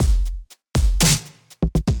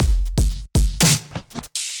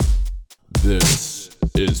This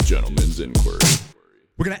is Gentleman's Inquiry.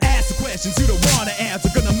 We're gonna ask the questions you don't wanna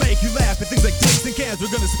answer. Gonna make you laugh at things like dicks and cans.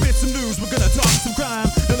 We're gonna spit some news, we're gonna talk some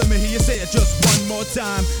crime. Now let me hear you say it just one more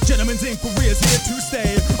time. Gentleman's Inquiry is here to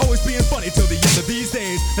stay. Always being funny till the end of these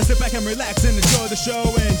days. Now sit back and relax and enjoy the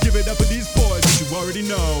show. And give it up for these boys that you already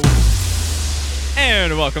know.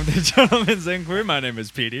 And welcome to Gentleman's Inquiry. My name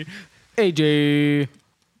is Petey. AJ.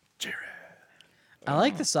 Jared. I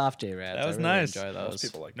like the soft J-Rads. That was I really nice. enjoy those.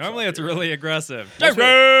 People like Normally it's really aggressive. Not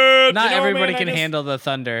You know, everybody man, can I just- handle the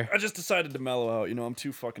thunder. I just decided to mellow out. You know, I'm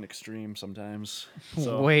too fucking extreme sometimes.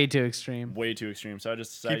 So, Way too extreme. way too extreme. So I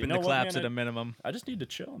just decided, Keeping you know the what, claps man, at a minimum. I just need to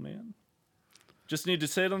chill, man. Just need to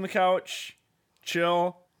sit on the couch,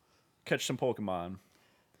 chill, catch some Pokemon.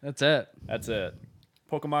 That's it. That's it.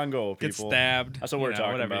 Pokemon Go, people. Get stabbed. That's what we're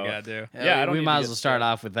talking whatever about. you gotta do. Yeah, I don't we need might to as get well start started.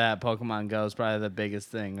 off with that. Pokemon Go is probably the biggest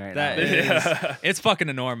thing right That now. is, it's fucking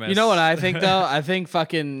enormous. You know what I think though? I think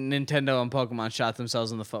fucking Nintendo and Pokemon shot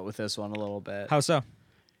themselves in the foot with this one a little bit. How so?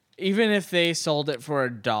 Even if they sold it for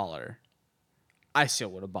 $1, I still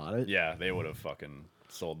would have bought it. Yeah, they would have fucking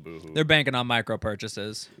sold Boohoo. They're banking on micro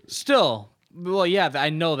purchases. Still, well, yeah, I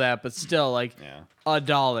know that, but still, like Yeah.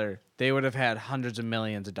 $1, they would have had hundreds of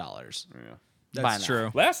millions of dollars. Yeah. by That's now.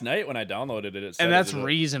 true. Last night when I downloaded it, it said And that's it had-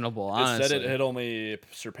 reasonable, It honestly. said it had only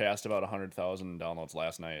surpassed about 100,000 downloads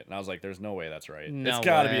last night, and I was like, "There's no way that's right. No It's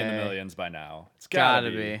got to be in the way. millions by now. It's Gotta got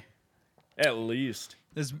to be. at least."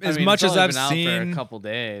 As I mean, much it's as only I've been out for seen a couple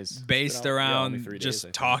days. based been out, yeah, only around 3 days, just I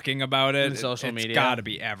think. talking about it, In social it's media. got to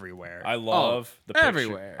be everywhere. I love the picture.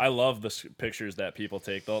 everywhere. I love the pictures that people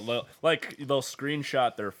take. They'll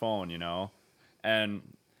screenshot their phone, you know, and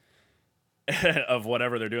of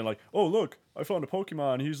whatever they're doing. Like, oh look, I found a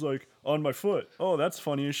Pokemon. He's like on my foot. Oh, that's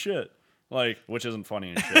funny as shit. Like, which isn't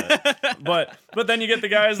funny as shit. but then you get the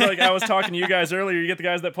guys like I was talking to you guys earlier. You get the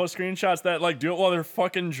guys that post screenshots that like do it while they're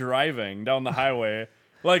fucking driving down the highway,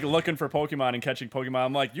 like looking for Pokemon and catching Pokemon.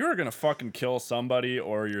 I'm like, you're gonna fucking kill somebody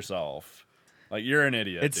or yourself. Like, you're an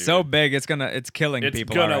idiot. it's dude. so big, it's killing It's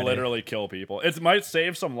people. gonna already. literally kill people. It might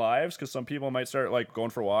save some lives because some people might start like going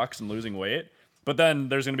for walks and losing weight. But then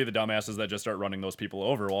there's gonna be the dumbasses that just start running those people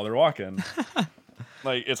over while they're walking.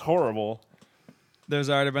 Like, it's horrible. There's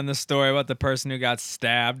already been the story about the person who got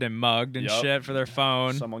stabbed and mugged and Yup. shit for their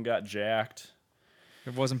phone. Someone got jacked.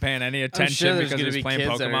 It wasn't paying any I'm attention sure there's because he gonna was be playing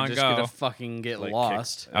kids that are Pokemon just Go. gonna fucking get Like,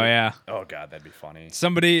 lost. kicked- Oh yeah. Oh god, that'd be funny.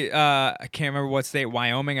 Somebody, I can't remember what state,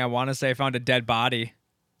 Wyoming, I want to say, found a dead body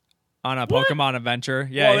on a Pokemon adventure.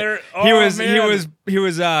 Yeah, Well, they're- he oh, was man.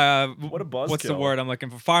 What a What's the buzzkill. word I'm looking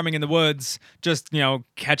for? Farming in the woods, just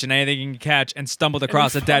catching anything you can catch, and stumbled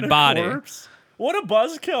across a And dead found body. corpse? What a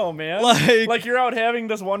buzzkill, man! Like- you're out having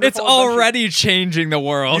this wonderful. It's adventure. already changing the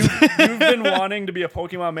world. You've been wanting to be a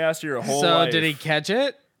Pokemon master your whole So life. did he catch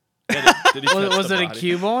it? Did he catch Was the it a body?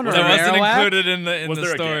 Cubone or that a wasn't Marowak? included in the Was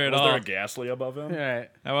there story at was all. there a Ghastly above him? Right.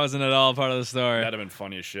 That wasn't at all part of the story. That'd have been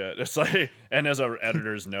funny as shit. It's like, and as a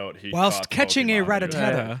editor's note, he Whilst caught catching a Pokemon, dude.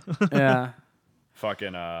 Rattata. Yeah.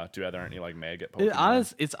 Fucking dude, there aren't any like maggot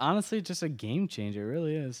Pokemon. It's honestly just a game changer. It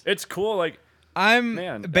really is. It's cool. Like, I'm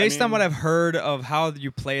Man, I based on mean- what I've heard of how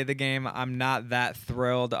you play the game. I'm not that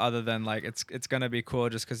thrilled. Other than like it's gonna be cool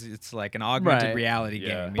just because it's like an augmented Right. reality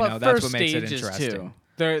Yeah. game. But That's first what makes it stages interesting.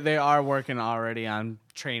 too. They are working already on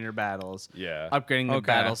trainer battles, yeah, upgrading the Okay.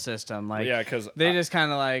 battle system. Like yeah, because they just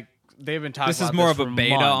kind of like they've been talking. This is about more this of a for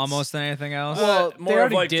beta months. almost than anything else. Well, they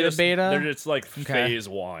already did a just, beta. They're just like Okay. phase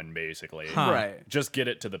 1, basically. Huh. Right. Just get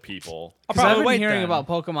it to the people. I'll 'Cause I've probably been wait hearing then. about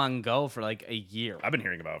Pokemon Go for like a year. I've been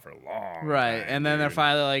hearing about it for a long Right, time, and then they're dude.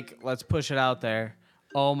 finally like, let's push it out there.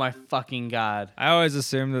 Oh my fucking god! I always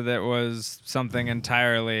assumed that it was something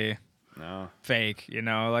entirely No, fake.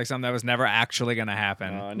 Like something that was never actually gonna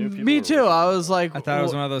happen. I knew people Me were too. working I on it. was like, I thought it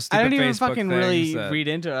was one of those I stupid didn't even Facebook fucking things really that- read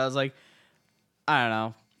into it. I was like, I don't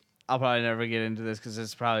know. I'll probably never get into this because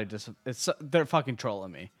it's probably just they're fucking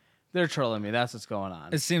trolling me. They're trolling me. That's what's going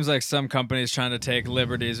on. It seems like some companies trying to take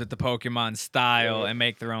liberties with the Pokemon style and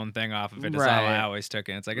make their own thing off of it. Is how I Right. always took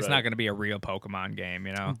it. It's like it's Right. not going to be a real Pokemon game,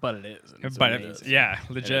 But it is. and it's But amazing. yeah,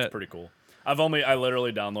 And legit. it's pretty cool. I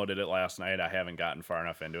literally downloaded it last night. I haven't gotten far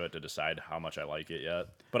enough into it to decide how much I like it yet.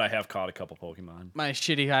 But I have caught a couple Pokemon. My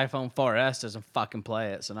shitty iPhone 4S doesn't fucking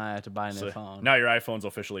play it, so now I have to buy a new So phone. now your iPhone's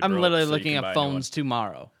officially I'm broke, literally so you looking can at buy a new one. phones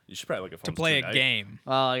tomorrow. You should probably look at To phones play a tonight. game.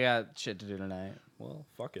 Well, I got shit to do tonight. Well,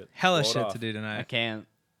 fuck it. Hella Blow it shit off. to do I tonight. can't.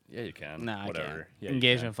 Yeah, you can. Nah, I Whatever. can't. Yeah, you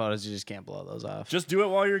Engagement can. photos, you just can't blow those off. Just do it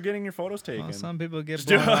while you're getting your photos taken. Well, some people get Just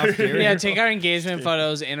do blown it. off here. Yeah, take our engagement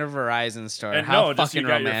photos in a Verizon store. and How no, just you fucking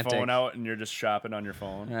got romantic. your phone out and you're just shopping on your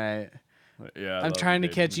phone. Right. Yeah, I I'm love trying to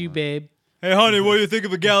engagement catch you, photos. babe. Hey, honey, what do you think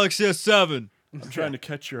of a Galaxy S7? I'm trying to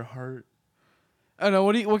catch your heart. I don't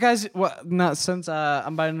know. Not since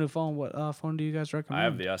I'm buying a new phone. What phone do you guys recommend? I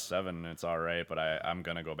have the S7 and it's all right, but I'm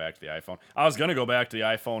going to go back to the iPhone. I was going to go back to the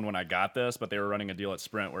iPhone when I got this, but they were running a deal at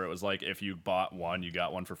Sprint where it was like if you bought one, you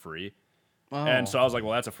got one for free. Oh. And so I was like,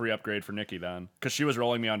 well, that's a free upgrade for Nikki then. Because she was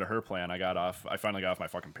rolling me onto her plan. I finally got off my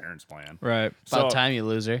fucking parents' plan. Right. About So, time, you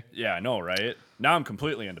loser. Yeah, I know, right? Now I'm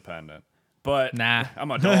completely independent. But Nah.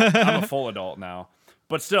 I'm adult. I'm a full adult now.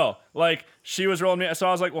 But still, like, she was rolling me. So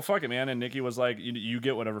I was like, well, fuck it, man. And Nikki was like, you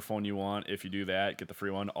get whatever phone you want. If you do that, get the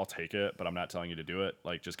free one. I'll take it, but I'm not telling you to do it.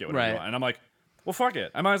 Like, just get whatever you Right. want. And I'm like, well, fuck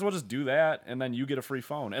it. I might as well just do that, and then you get a free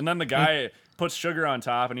phone. And then the guy puts sugar on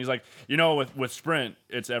top, and he's like, with Sprint,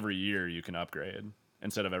 it's every year you can upgrade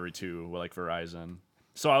instead of every 2, like Verizon.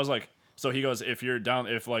 So I was like, so he goes, if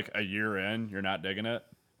like a year in, you're not digging it,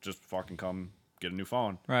 just fucking come get a new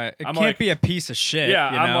phone. Right. It I'm can't like- be a piece of shit.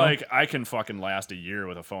 Yeah, you I'm know? like, I can fucking last a year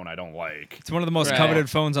with a phone I don't like. It's one of the most Right. coveted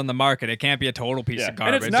phones on the market. It can't be a total piece Yeah, of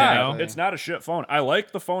garbage. and it's not. You know? It's not a shit phone. I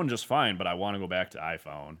like the phone just fine, but I want to go back to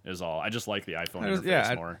iPhone. Is all. I just like the iPhone There's- interface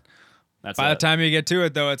yeah, more. That's By it. the time you get to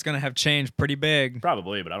it, though, it's gonna have changed pretty big.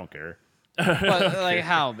 Probably, but I don't care. But like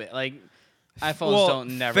how big? Like iPhones Well,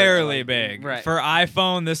 don't never fairly like, big. Right. For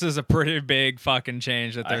iPhone, this is a pretty big fucking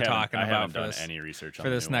change that I they're haven't- talking I about haven't for done this any research on for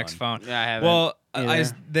the this new next one. phone. Yeah, I haven't. Well,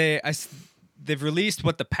 either. they've released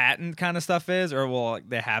what the patent kind of stuff is, or well,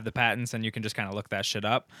 they have the patents, and you can just kind of look that shit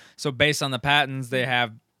up. So based on the patents, they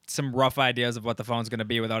have some rough ideas of what the phone's going to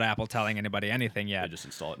be without Apple telling anybody anything They yet. just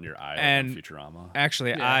install it in your eye And- like in Futurama. Actually,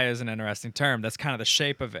 Yeah. eye is an interesting term. That's kind of the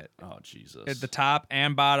shape of it. Oh Jesus! The top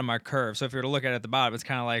and bottom are curved. So if you were to look at it at the bottom, it's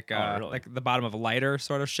kind of like really? like the bottom of a lighter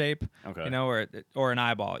sort of shape. Okay. You know, or an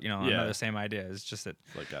eyeball. You know, Yeah. another same idea. It's just that.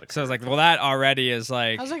 Like got a So I was like, well, that already is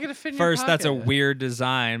like. How's that gonna fit in your First, that's a pocket? weird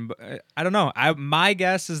design. But I don't know. My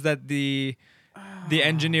guess is that the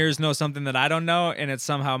engineers know something that I don't know, and it's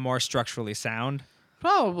somehow more structurally sound.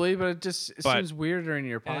 Probably, but it But- seems weirder in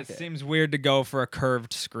your And pocket. it seems weird to go for a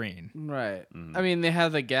curved screen. Right. Mm-hmm. I mean, they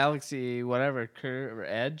have the Galaxy whatever curve or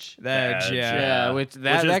Edge. The edge, Edge, yeah. Yeah, Which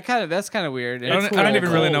that's is- kind of weird. I don't- It's I don't cool.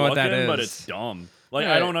 even really know what that looking, but is. it's dumb. Like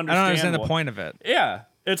Right. I don't I understand. don't understand the what- point of it. Yeah,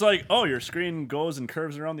 it's like, oh, your screen goes and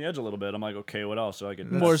curves around the edge a little bit. I'm like, okay, what else? So I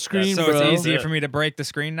can More screen, So bro. it's easy it. for me to break the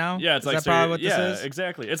screen now? Yeah, it's is like that so probably you're- what yeah, this is?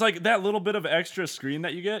 exactly. It's like that little bit of extra screen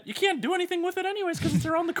that you get. You can't do anything with it anyways because it's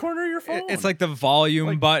around the corner of your phone. It's like the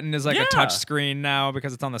volume button is like yeah. a touch screen now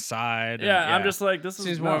because it's on the side. and- yeah, I'm just like this is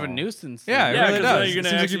Seems more of a no. nuisance. Yeah, than- it Yeah, really because does. you're It gonna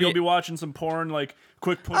seems like actually, you'd be- you'll be watching some porn, like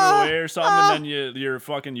quick put it away or something, and then you're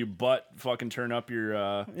fucking you butt fucking turn up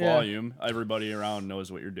your volume. Everybody around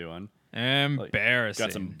knows what you're doing. Embarrassing.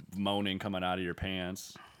 Got some moaning coming out of your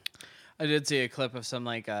pants. I did see a clip of some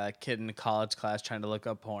like kid in a college class trying to look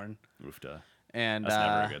up porn, Oofta. and That's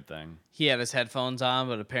never a good thing. he had his headphones on,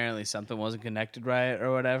 but apparently something wasn't connected right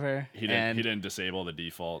or whatever. He didn't disable the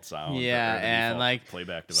default sound. Yeah, or the and default like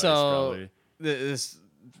playback device. so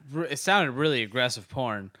it sounded really aggressive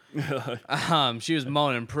porn. She was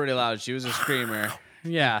moaning pretty loud. She was a screamer.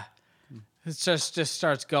 Yeah. It just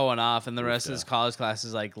starts going off, and the rest of his college class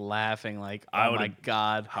is like laughing, like, I "Oh my would've-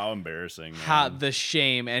 god, How embarrassing! Man. how the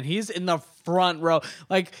shame!" And he's in the front row,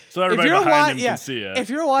 like. So everybody if you're behind him can see it. If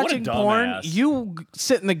you're What a watching porn, dumbass. you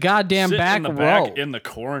sit in the goddamn Sit back in the row. back in the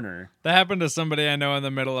corner. That happened to somebody I know in the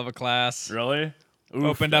middle of a class. Really?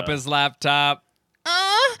 Opened up Oofta. his laptop.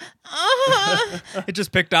 It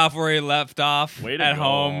just picked off where he left off Way to at go,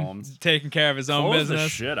 home, Holmes. taking care of his own Close the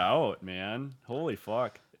business. shit out, man. Holy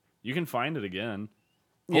fuck! You can find it again.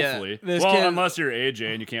 Yeah, Hopefully. this Well, kid- unless you're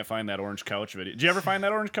AJ and you can't find that orange couch video. Did you ever find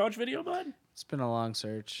that orange couch video, bud? It's been a long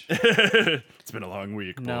search. It's been a long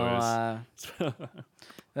week, boys. No,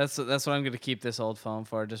 that's what I'm gonna keep this old phone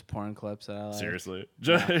for. Just porn clips that I like. Seriously.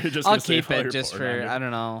 Just I'll gonna save keep all it your just porn on for it. I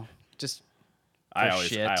don't know, just I for always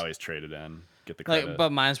shit. I always trade it in. Get the credit. like.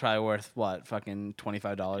 But mine's probably worth what, fucking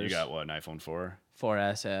 $25. you got what, an iPhone 4?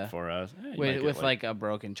 4S, yeah. 4S? Eh, you might With get, with like a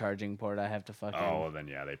broken charging port, I have to fucking. Oh, well, then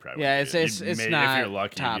yeah, they probably. Yeah, would it's- get- it's you'd not If you're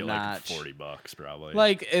lucky, top you get like notch. $40 probably.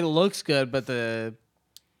 Like it looks good, but the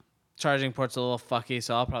charging port's a little fucky,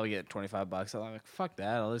 so I'll probably get $25. I'm like, fuck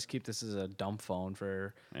that. I'll just keep this as a dumb phone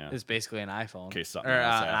for. Yeah. It's basically an iPhone case something or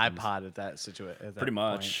else an happens. iPod at that situation. pretty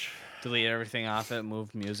much. Delete everything off it,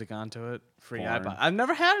 move music onto it. Free Porn. iPod. I've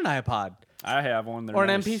never had an iPod I have one. They're or an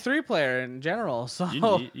nice. MP3 player in general, so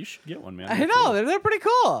You should get one, man. I They're know cool. they're pretty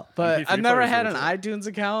cool. But MP3 I've never players had are an cool. iTunes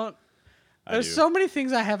account. I There's do. so many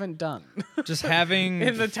things I haven't done. Just having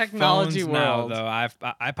In the technology phones now, world.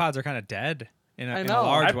 though, iPods are kind of dead in I a know.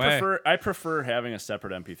 large way. I prefer having a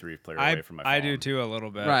separate MP3 player away from my phone. I do too a little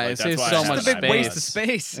bit. Right, Like, it that's saves why so I have much It's a big an waste iPod. of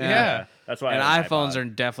space. Yeah. Yeah. That's why. And I have an iPhones iPod. are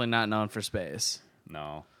definitely not known for space.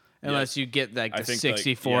 No. unless you get like I the think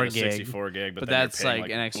 64 the gig. 64 gig, But then you're that's paying,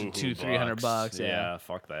 like an extra woohoo $200-300. Yeah,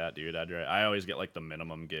 fuck that, dude. I always get like the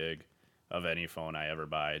minimum gig of any phone I ever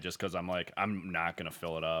buy, just because I'm like, I'm not gonna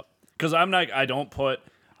fill it up, because I don't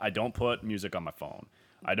put music on my phone.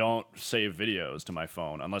 I don't save videos to my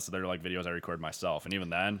phone unless they're like videos I record myself, and even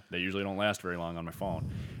then, they usually don't last very long on my phone.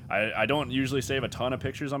 I don't usually save a ton of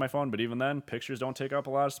pictures on my phone, but even then, pictures don't take up a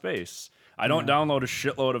lot of space. I don't download a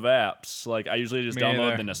shitload of apps. Like, I usually just Me download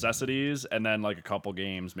either. the necessities and then like a couple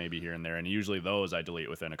games maybe here and there, and usually those I delete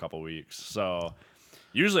within a couple weeks. So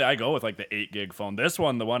usually I go with like the 8 gig phone. This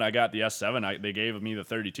one, the one I got, the S7, they gave me the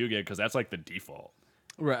 32 gig because that's like the default.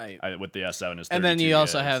 Right. With the S7 is 32 And then you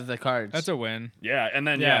also gigs. have the cards. That's a win. Yeah, and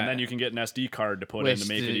then Yeah. and then you can get an SD card to put in Which to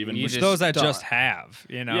make it even. you Which just those I don't. just have,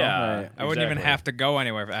 you know. Yeah, Right. I wouldn't even exactly. have to go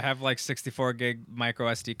anywhere. I have like 64 gig micro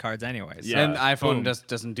SD cards anyways. Yeah. and iPhone boom.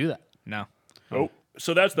 doesn't do that. No. Oh,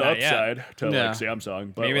 so that's the Not yet. upside to Yeah. like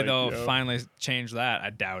Samsung. But Maybe like, they'll you know, finally change that. I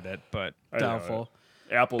doubt it, but I doubt Doubtful.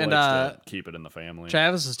 it. Apple And, likes to keep it in the family.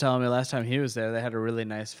 Travis was telling me last time he was there, they had a really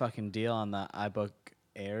nice fucking deal on the iBook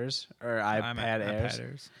Airs or I'm iPad at Airs. iPad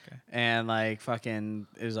Airs. Okay. And like fucking,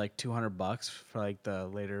 it was like $200 for like the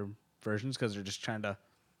later versions because they're just trying to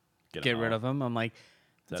get rid of them. I'm like,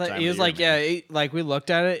 That it's like time he of was year, like, man. like we looked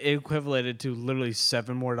at it, it equivalent to literally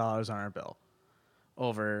 $7 more on our bill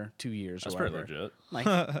over 2 years That's or pretty whatever. legit. Like,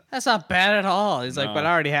 that's not bad at all. He's like, No. but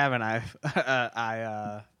I already have an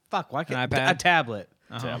fuck, why can't iPad? a tablet?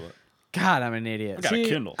 Tablet. God, I'm an idiot. I got a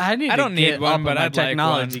Kindle. I need I to don't need get one, up on but my I'd like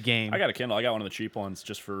technology one. game. I got a Kindle. I got one of the cheap ones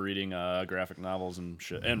just for reading graphic novels and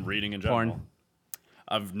shit, and reading in general. Porn.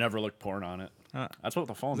 I've never looked porn on it. That's what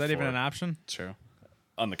the phone's Is that for. even an option? True.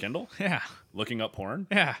 On the Kindle? Yeah. Looking up porn?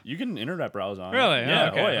 Yeah. You can internet browse on Really? it. Oh, Yeah.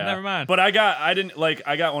 okay. Oh, yeah. Never mind. But I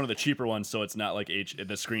got one of the cheaper ones, so it's not like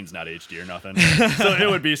the screen's not HD or nothing. So it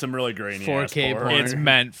would be some really grainy 4K ass porn. It's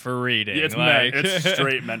meant for reading. It's like, it's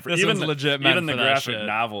straight meant for This even one's the, legit meant even the for that graphic shit.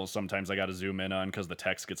 novels. Sometimes I got to zoom in on because the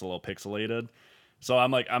text gets a little pixelated. So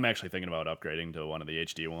I'm actually thinking about upgrading to one of the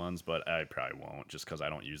HD ones, but I probably won't just because I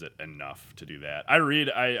don't use it enough to do that. I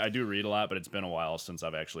do read a lot, but it's been a while since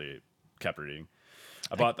I've actually kept reading.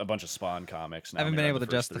 I bought a bunch of Spawn comics. Now I haven't and been they able read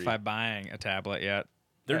to the first justify three. buying a tablet yet.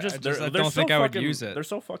 They're I just, just- they're, I they're don't so think I would fucking, use it. They're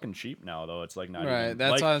so fucking cheap now, though. It's like not Right. even,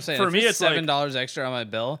 That's like, what I'm saying. For If me, it's it's like $7 extra on my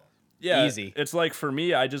bill. yeah, easy. It's like for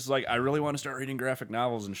me, I just I really want to start reading graphic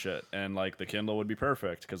novels and shit, and like the Kindle would be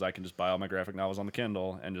perfect because I can just buy all my graphic novels on the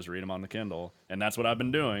Kindle and just read them on the Kindle, and that's what I've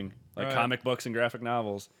been doing, like Right. comic books and graphic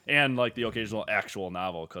novels, and like the occasional actual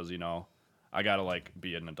novel because I gotta like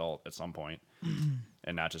be an adult at some point.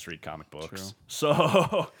 And not just read comic books.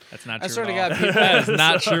 So That's not I true swear to at all. God, people- That is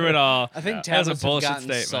not true at all. I think That's a tablets have bullshit gotten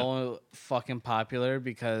statement. so fucking popular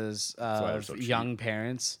because why they're of so cheap. young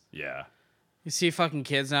parents. yeah, You see fucking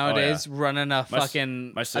kids nowadays running a My s-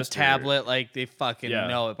 fucking my a sister- tablet like they fucking Yeah.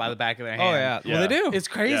 know it by the back of their hand. Oh yeah. Well, they Yeah. do. It's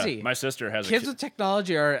crazy. Yeah. My sister has Kids a with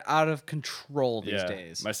technology are out of control these yeah.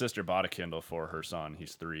 days. My sister bought a Kindle for her son.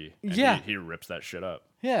 He's 3. And Yeah. he rips that shit up.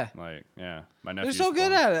 yeah. Like, yeah, my They're nephew's so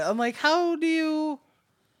good fun. at it. I'm like, how do you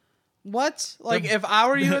what? Like if I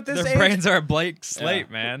were you at this Their age brains are a blank slate,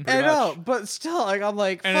 man. I know, but still, like I'm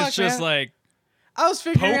like, And fuck, it's just man. like I was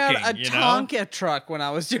figuring out poking, a you know? Tonka truck when I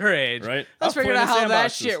was your age. Right? I was figuring playing out in how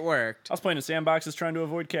that sandboxes. shit worked. I was playing in sandboxes trying to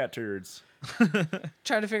avoid cat turds.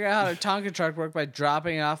 Trying to figure out how a Tonka truck worked by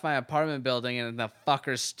dropping it off my apartment building, and the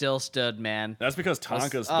fucker still stood, man. That's because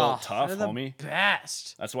Tonka's Oh, built tough, they're the homie.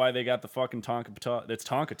 Best. That's why they got the fucking Tonka tough. It's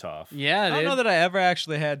Tonka tough. Yeah, I don't dude. know that I ever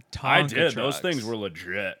actually had Tonka I did. Those trucks. things were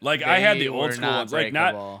legit. Like I had They the old were school not ones, like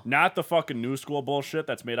breakable. not the fucking new school bullshit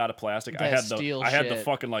that's made out of plastic. I That had steel I had the shit.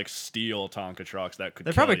 fucking like steel Tonka trucks that could. They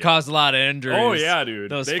kill probably you. caused a lot of injuries. Oh yeah, dude.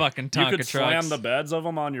 Those They- fucking You Tonka could slam trucks. the beds of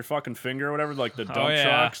them on your fucking finger or whatever, like the dump yeah.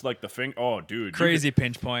 trucks, like the finger. Oh, dude, you Crazy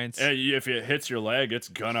pinch points. could- if it hits your leg, it's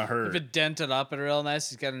gonna hurt. If it dented up it real nice,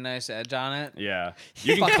 it's got a nice edge on it. Yeah,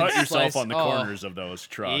 you can Fucking cut yourself slice- on the oh. corners of those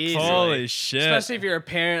trucks. Easy. Holy shit. Especially if you're a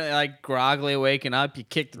parent, like groggily waking up, you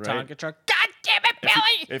kick the Right. Tonka truck. God damn it,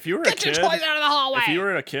 Billy! If you were a Get your kid, toys out of the hallway. if you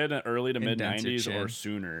were a kid in early to mid Indents your '90s or chin.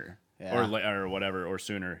 sooner, Yeah. or whatever, or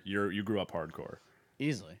sooner, you grew up hardcore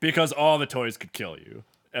Easily. because all the toys could kill you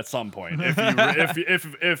at some point. If you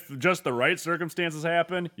if just the right circumstances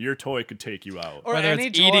happen, your toy could take you out. Or Whether any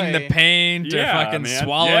it's eating the toy- paint Yeah, or fucking man.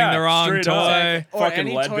 swallowing Yeah, the wrong straight toy. up. Or Fucking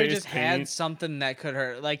any toy lead-based just had paint. something that could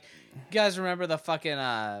hurt. Like, you guys remember the fucking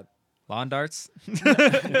Lawn darts.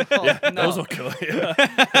 Those will kill you.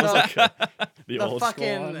 The the old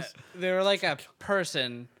fucking squads. they were like a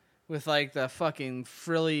person with like the fucking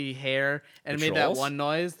frilly hair and it The made that trolls? one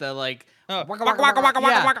noise that like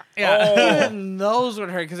Yeah. Even those would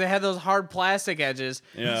hurt because they had those hard plastic edges.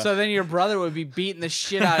 Yeah. So then your brother would be beating the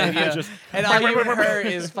shit out of you, and all you would hear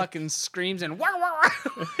is fucking screams and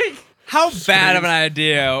How bad of an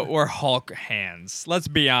idea were Hulk hands? Let's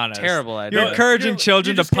be honest. Terrible idea. You're encouraging You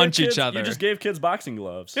children to just gave punch kids- each other. You just gave kids boxing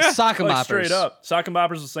gloves. sock 'em Like, boppers. straight up. Sock and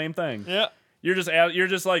boppers the same thing. Yeah. You're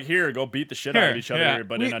just like, here, go beat the shit out of Here, each other, yeah.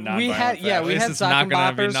 but in a non-violent we had fashion. least had it's sock not and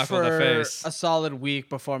gonna be boppers knuckle to for face. a solid week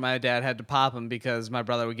before my dad had to pop him because my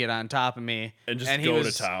brother would get on top of me And just he go to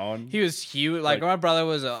was, town. He was huge. Like Like- my brother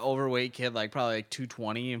was an overweight kid, like probably like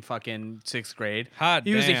 220 in fucking 6th grade. Hot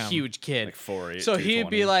he was a damn. huge kid. Like 4'8", So he'd 220.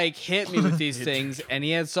 be like, hit me with these things, and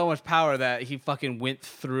he had so much power that he fucking went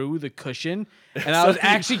through the cushion, and I was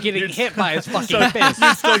actually getting hit by his fucking fist.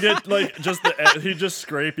 You still get like just he'd just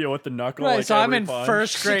scrape you with the knuckle. Right, like, so I'm every in punch.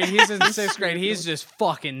 1st grade. He's in 6th grade. He's just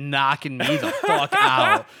fucking knocking me the fuck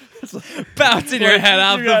out. Bouncing your head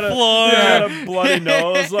off You the got floor. You got a bloody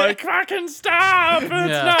nose. Like fucking stop! It's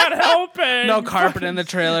Yeah. not helping. No carpet in the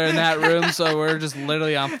trailer in that room, so we're just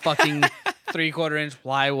literally on fucking 3/4-inch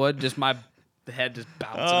plywood. Just my head just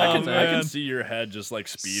bouncing. Oh, I off can, there. I man. can see your head just like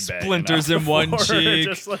speed bagging Splinters off in the one floor, cheek.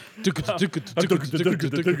 just like,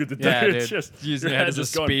 Yeah, it's dude. just Using your your head head's as a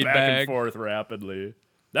just going speed back bag. and forth rapidly.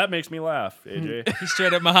 That makes me laugh, AJ. He's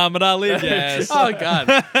straight up Muhammad Ali. Yes. Oh god,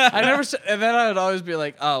 and then I would always be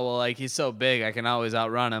like, oh well, like he's so big, I can always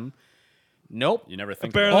outrun him. Nope. You never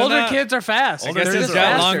think Apparently about not. Older kids are fast. I Older guess kids he's are got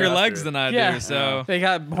faster. longer Faster. legs than I Yeah. do, so They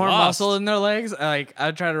got more Lost. muscle in their legs. Like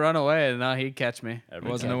I'd try to run away, and no, he'd catch me. Every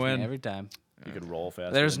Wasn't a time. win. Every time. You could roll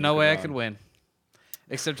faster. There's than no you way I run. could win,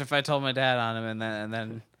 except if I told my dad on him, and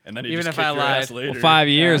then And then he even just if I kicked your ass lied. later. well, 5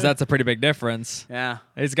 years, that's a pretty big difference. yeah.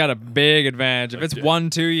 He's got a big advantage. If it's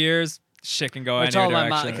 1-2 years, shit can go I any told my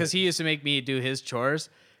direction. mom because he used to make me do his chores.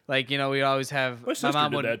 Like we always have. My My sister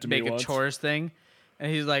mom did would that to me make a once. chores thing,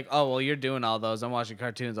 and he's like, "Oh well, you're doing all those. I'm watching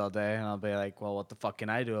cartoons all day," and I'll be like, "Well, what the fuck can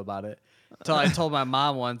I do about it?" Until I told my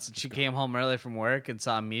mom once, and she came home early from work and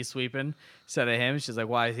saw me sweeping instead of him. She's like,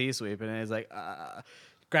 "Why is he sweeping?" And he's like,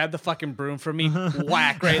 "Grab the fucking broom from me,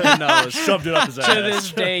 whack right in the nose." Shoved it up his ass. To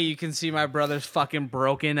this day, you can see my brother's fucking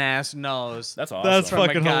broken ass nose. That's awesome. That's from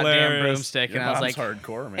fucking a goddamn hilarious. broomstick, Your and I was mom's like,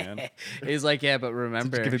 hardcore, man. he's like, yeah, but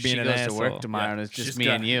remember, give it she being goes an to work asshole. tomorrow, and it's She's just me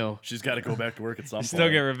got- and you. She's got to go back to work at some point. Still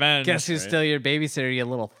get revenge. Guess who's right. still your babysitter, you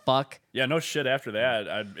little fuck? Yeah, no shit. After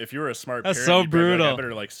that, if you were a smart That's parent, so you'd probably be like, brutal. I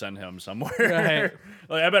better like send him somewhere. Right.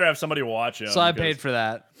 Like I better have somebody watch him. So I because- paid for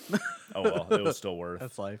that. Oh well, it was still worth.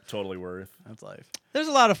 That's life. Totally worth. That's life. There's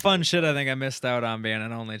a lot of fun shit I think I missed out on being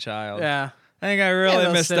an only child. Yeah. I think I really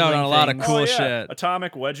those missed out on a sibling lot of things. cool Oh, yeah. shit.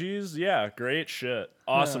 Atomic wedgies, yeah, great shit,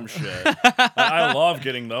 awesome shit. I love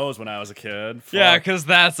getting those when I was a kid. Yeah, Fuck. because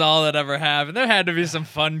that's all that ever happened. There had to be some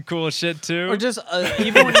fun, cool shit too. Or just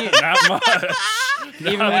even when you Not much.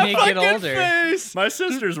 even when you get Fucking older. face. My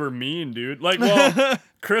sisters were mean, dude. Like, well,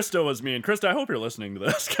 Krista was mean. Krista, I hope you're listening to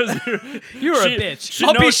this because You were a bitch.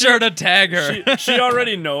 I'll be sure to tag her. She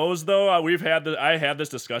already knows though. I had this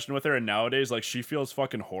discussion with her, and nowadays, like, she feels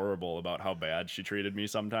fucking horrible about how bad she treated me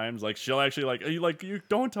sometimes. Like, she'll actually you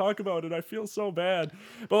don't talk about it. I feel so bad.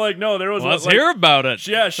 But like, no, there was Let's like, hear about it.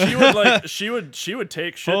 Yeah, she would like she would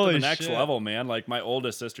take shit to Holy the next shit. level, man. Like my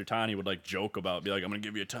oldest sister Tani would like joke about, be like, I'm gonna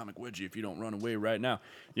give you atomic wedgie if you don't run away right now.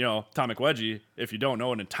 You know, atomic wedgie. If you don't know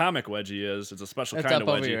what an atomic wedgie is, it's a special That's kind up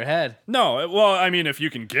of over wedgie. your head. No, well, I mean, if you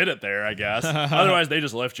can get it there, I guess. Otherwise, they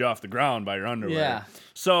just lift you off the ground by your underwear. Yeah.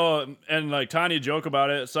 So, and like Tani joke about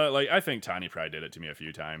it. So, like, I think Tani probably did it to me a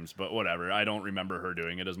few times, but whatever. I don't remember her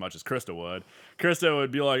doing it as much as Krista would. Krista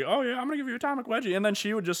would be like, "Oh yeah, I'm gonna give you atomic wedgie," and then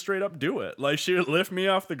she would just straight up do it. Like, she would lift me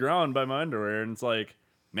off the ground by my underwear, and it's like,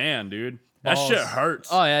 man, dude, that Balls. shit hurts.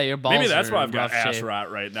 Oh yeah, your balls. Maybe that's are why in I've got rough ass shape.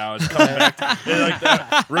 rot right now. It's coming back. Like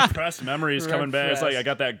that repressed memories coming back. It's like Repressed. I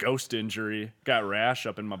got that ghost injury. Got rash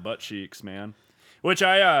up in my butt cheeks, man. Which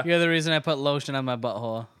I You're the reason I put lotion on my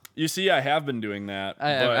butthole. you see, I have been doing that. but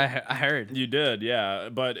I heard. you did, yeah,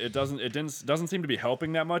 but it doesn't seem to be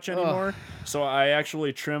helping that much anymore. So I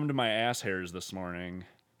actually trimmed my ass hairs this morning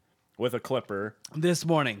with a clipper. This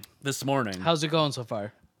morning. This morning, How's it going so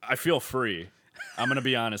far? I feel free. I'm gonna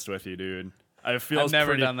be honest with you, dude. It feels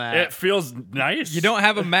never pretty- done that. It feels nice. You don't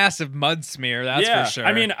have a massive mud smear, that's yeah, for sure.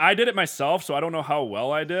 I mean, I did it myself, so I don't know how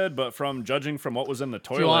well I did, but from judging from what was in the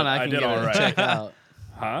toilet, If you want, I I can did get all it and right. check it out.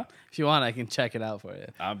 Huh? If you want, I can check it out for you.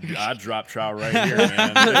 I drop trout right here,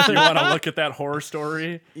 man. If you want to look at that horror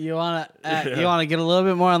story, You wanna get a little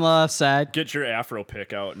bit more on the left side. get your Afro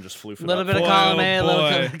pick out and just floof it A little up. bit of Boy, column oh A, a little boy.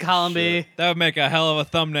 bit of column B. that would make a hell of a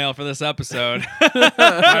thumbnail for this episode.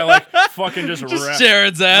 My, like, fucking just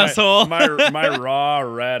Jared's asshole. My raw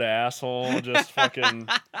red asshole just fucking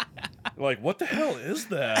Like, what the hell is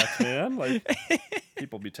that, man? Like,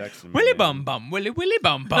 people be texting me. Willy man. bum bum, willy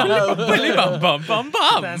bum bum, willy bum bum bum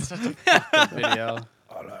bum. That's such a fucked up video.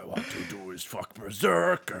 All I want to do is fuck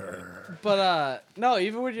Berserker. But no,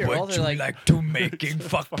 even when you're Would older, you like to making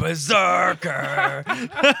fuck berserker?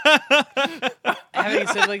 having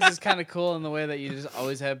siblings is kind of cool in the way that you just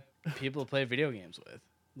always have people to play video games with.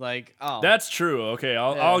 Like, oh, That's true. Okay, Yeah.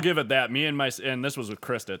 I'll give it that. Me and this was with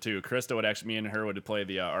Krista too. Krista would actually, me and her would play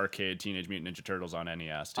the arcade Teenage Mutant Ninja Turtles on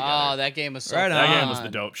NES together. oh, that game was so Right fun. on. That game was the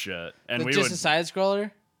dope shit. And we just would, a side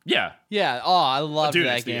scroller. yeah, Yeah. Oh, I loved dude,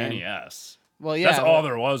 that it's game. the NES. Well, yeah. That's all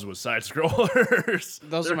there was side scrollers.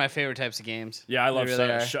 Those are my favorite types of games. Yeah, I love They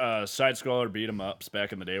really are. side scroller beat 'em ups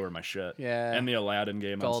back in the day were my shit. Yeah. And the Aladdin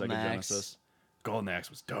game Golden on Sega Axe. Genesis. Golden Axe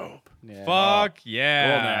was dope. Yeah. Fuck Golden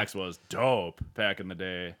yeah. Axe was dope back in the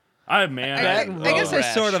day. I guess I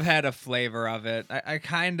Rash. sort of had a flavor of it. I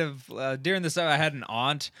kind of during the summer I had an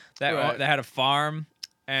aunt that had a farm,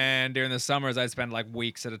 and during the summers I'd spend like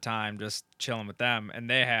weeks at a time just chilling with them, and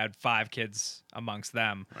they had 5 kids amongst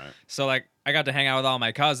them. Right. So like I got to hang out with all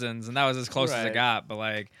my cousins, and that was as close as it Right. got. But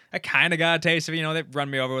like I kind of got a taste of it. You know, they run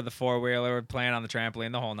me over with a 4-wheeler, playing on the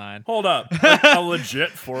trampoline, the whole 9. Hold up. Like a legit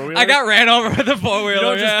 4-wheeler? I got ran over with a You 4-wheeler.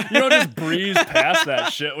 don't, Yeah. just, you don't just breeze past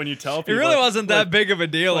that shit when you tell It people. really wasn't that like, big of a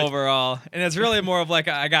deal overall, and it's really more of like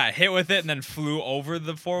I got hit with it and then flew over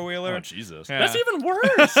the 4-wheeler. Oh, Jesus. Yeah. That's even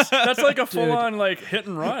worse. That's like a full-on like hit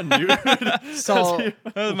and run, dude. So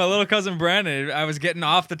That was my little cousin Brandon. I was getting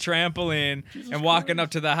off the trampoline and walking up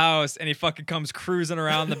to the house, and he fucking comes cruising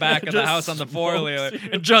around the back of the Just house on the smokes 4-wheeler you.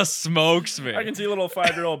 and just smokes me. I can see little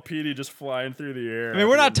 5-year-old Petey just flying through the air. I mean,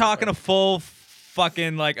 we're not talking a full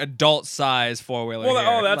fucking like adult size 4-wheeler. Well, here.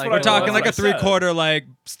 oh, that's Like, what We're I talking that's like a what I said. 3/4, like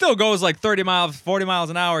still goes like 30 miles, 40 miles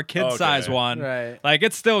an hour, kid size Okay. one. Right. Like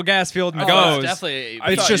it's still gas fueled and oh, goes. that's definitely.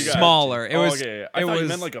 I It's thought just you guys- smaller. It Oh, was. okay. I it thought was. you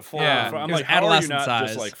meant like a full. Yeah, I'm it was like, how are you adolescent not size.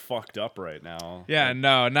 just like fucked up right now? Yeah, Like,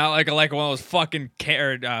 no, not like one of those fucking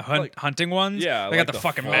hunting ones. Yeah, they like got the the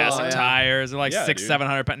fucking full- massive Oh, yeah. tires. They're like Yeah,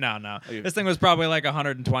 600-700 pounds. No, Like- this thing was probably like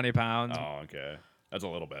 120 pounds. Oh, okay. That's a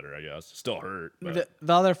little better, I guess. Still hurt. But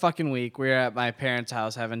The other fucking week, we were at my parents'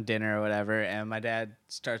 house having dinner or whatever, and my dad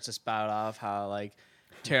starts to spout off how like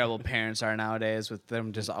terrible parents are nowadays with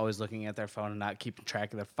them just always looking at their phone and not keeping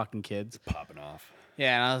track of their fucking kids. popping off.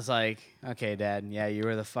 Yeah, and I was like, okay, Dad, yeah, you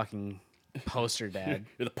were the fucking poster dad.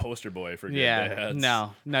 You're the poster boy for good Yeah, dads.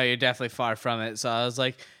 no, you're definitely far from it. So I was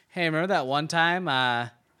like, hey, remember that one time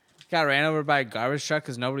got ran over by a garbage truck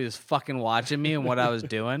because nobody was fucking watching me and what I was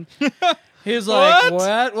doing? He was like,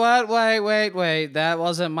 what? Wait, that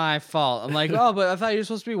wasn't my fault. I'm like, oh, but I thought you were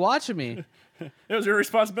supposed to be watching me. It was your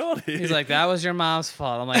responsibility. He's like, that was your mom's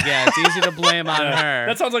fault. I'm like, yeah, it's easy to blame on her.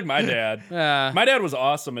 That sounds like my dad. Yeah. My dad was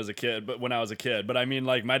awesome as a kid, but when I was a kid, but I mean,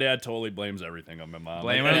 like, my dad totally blames everything on my mom.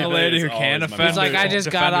 Blame Like, it on the anything lady is who can't always my offend He's mom. like, I just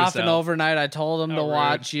got Defend off and herself. overnight. I told him How to rude.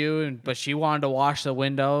 watch you, but she wanted to wash the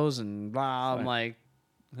windows, and blah. I'm like,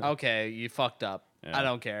 okay, you fucked up. Yeah. I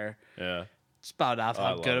don't care. Yeah. Spout off I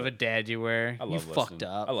how love good of a it. dad you were. I You love fucked listening.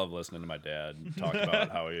 up. I love listening to my dad talk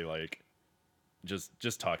about how he like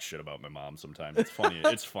just talks shit about my mom sometimes. It's funny.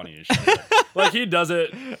 It's funny as shit. Like he does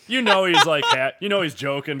it. You know he's like he's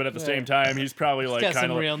joking, but at the same time he's probably like got kind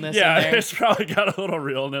some of realness Yeah, in there. it's probably got a little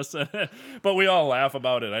realness in it. But we all laugh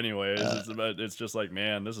about it anyways. It's just like,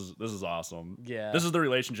 man, this is awesome. Yeah. This is the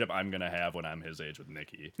relationship I'm gonna have when I'm his age with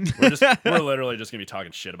Nikki. We're literally just gonna be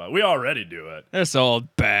talking shit about it. We already do it. This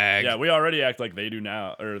old bag. Yeah, we already act like they do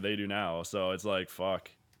now. So it's like, fuck.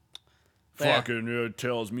 Yeah. Fucking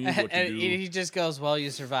tells me what to And do. he just goes, well, you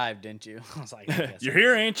survived, didn't you? I was like, I guess You're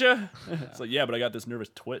here, ain't you? It's like, yeah, but I got this nervous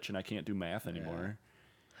twitch and I can't do math anymore.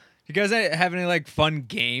 You guys have any like fun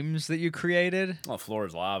games that you created? Well, floor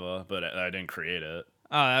is lava, but I didn't create it.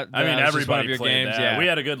 Oh, that I mean, was just one of everybody your played games. that. Yeah, We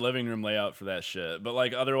had a good living room layout for that shit, but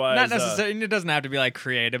like otherwise, not necessarily. It doesn't have to be like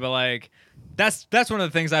creative, but like that's one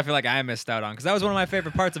of the things I feel like I missed out on because that was one of my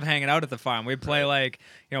favorite parts of hanging out at the farm. We'd play like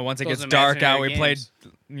once it Those gets dark out, imaginary we played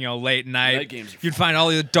games. late night. Night games are You'd find all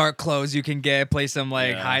the dark clothes you can get, play some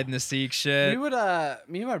like Yeah. hide and the seek shit. We would,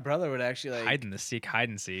 me and my brother would actually like Hide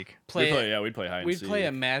and seek. play. we'd play hide and We'd seek. play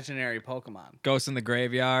imaginary Pokemon. Ghosts in the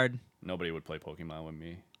graveyard. Nobody would play Pokemon with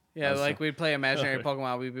me. Yeah, was like so- we'd play imaginary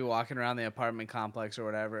Pokemon. We'd be walking around the apartment complex or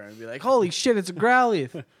whatever, and be like, "Holy shit, it's a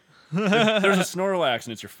Growlithe!" There's a Snorlax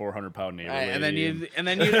and it's your 400-pound neighbor. Right, and lady.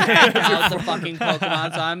 then you act out the fucking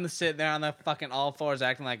Pokemon. So I'm sitting there on the fucking all fours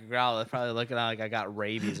acting like a Growlithe, probably looking at like I got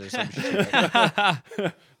rabies or some shit.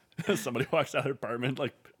 Somebody walks out of their apartment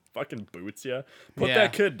like fucking boots you. Put Yeah.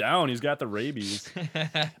 that kid down. He's got the rabies.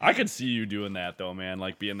 I could see you doing that though, man.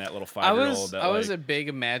 Like being that little 5-year-old. I was a big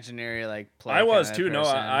imaginary like player. I was kinda too. No,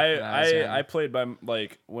 person when was young. I played by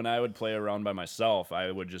like when I would play around by myself.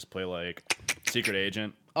 I would just play like Secret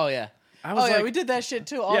Agent. Oh yeah. I was Oh yeah, like- we did that shit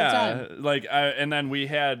too all the time. like and then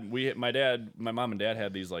my mom and dad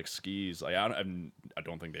had these like skis. Like I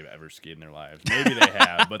don't think they've ever skied in their lives. Maybe they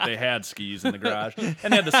have, but they had skis in the garage and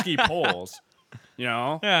they had the ski poles. You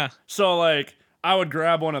know? Yeah. So like I would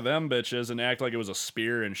grab one of them bitches and act like it was a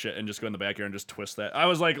spear and shit and just go in the backyard and just twist that. I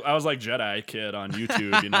was like Jedi Kid on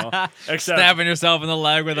YouTube, you know? Except Stabbing yourself in the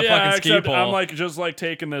leg with a fucking ski except pole. I'm like just like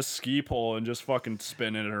taking this ski pole and just fucking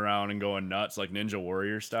spinning it around and going nuts like Ninja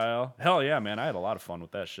Warrior style. Hell yeah, man. I had a lot of fun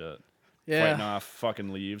with that shit. Fighting Yeah. off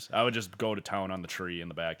fucking leaves. I would just go to town on the tree in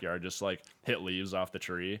the backyard, just like hit leaves off the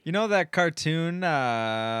tree. You know that cartoon?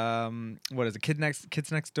 What is it?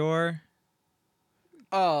 Kids Next Door.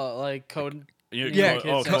 Oh, like code. Yeah,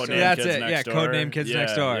 Codename that's Kids it. Next Yeah, Door. Codename Kids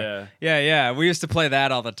Next Door. Yeah. Yeah. We used to play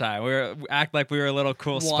that all the time. We act like we were little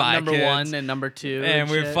cool spy Number kids. 1 and number 2. And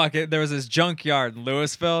we shit. fucking there was this junkyard in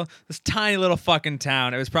Louisville, this tiny little fucking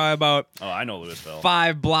town. It was probably about Oh, I know Louisville.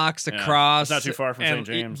 5 blocks Yeah, across. it's not too far from and St.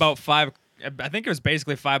 James. About 5. I think it was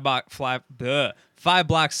basically 5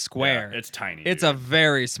 blocks square. Yeah, it's tiny. It's dude. a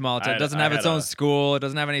very small town. It doesn't have its own school. It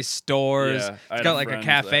doesn't have any stores. Yeah, I It's had got a like a friend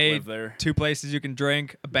that cafe, lived there. 2 places you can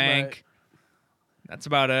drink, a bank. That's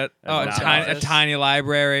about it. That's Oh, a not tiny, a nice. tiny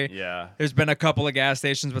library. Yeah. There's been a couple of gas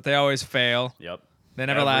stations, but they always fail. Yep. They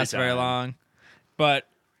never Every last very time. long. But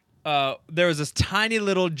there was this tiny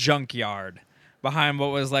little junkyard behind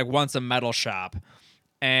what was like once a metal shop.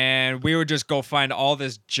 And we would just go find all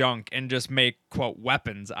this junk and just make, quote,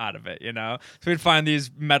 weapons out of it, you know? So we'd find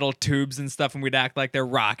these metal tubes and stuff, and we'd act like they're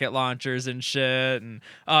rocket launchers and shit. And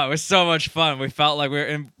it was so much fun. We felt like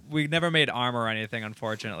we never made armor or anything,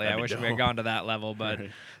 unfortunately. That'd I be wish we had dope. gone to that level, but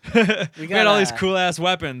Right. we got had all these a- cool ass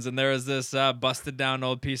weapons. And there was this busted down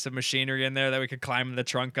old piece of machinery in there that we could climb in the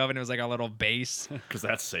trunk of, and it was like our little base. Because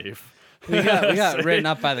that's safe. we got written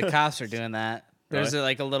up by the cops for doing that. There's Really?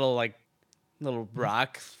 like a little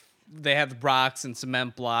rock. They have the rocks and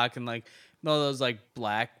cement block and like those like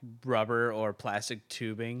black rubber or plastic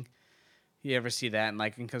tubing. You ever see that in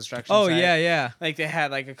like in construction? Oh, site? yeah. Like they had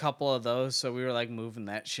like a couple of those, so we were like moving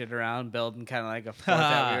that shit around, building kind of like a fort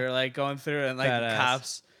that we were like going through, and like Badass. the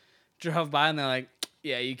cops drove by and they're like,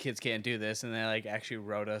 "Yeah, you kids can't do this," and they like actually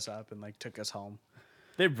wrote us up and like took us home.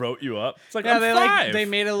 They wrote you up. It's like, Yeah, I'm they 5. like they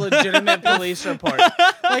made a legitimate police report.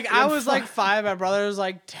 Like I was like 5, my brother was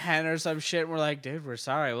like 10 or some shit. And we're like, dude, we're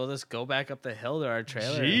sorry. We'll just go back up the hill to our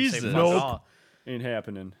trailer. Jesus. And say, fuck Nope. all. Ain't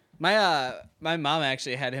happening. My mom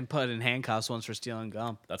actually had him put in handcuffs once for stealing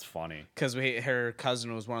gum That's funny. because her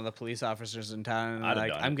cousin was one of the police officers in town. And I'd have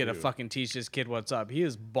like, done I'm it, gonna too. fucking teach this kid what's up. He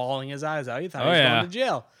was bawling his eyes out. He thought Oh, he was yeah. going to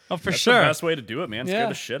jail. Oh, for That's sure. the best way to do it, man. Scare Yeah.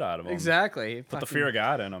 the shit out of them. Exactly. He Put the fucking fear of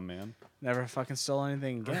God in them, man. never fucking stole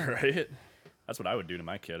anything again. Right? That's what I would do to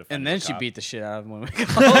my kid. If I And knew then a she cop. beat the shit out of him when we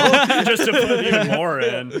got just to put even more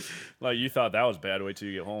in. Like you thought that was bad. Wait till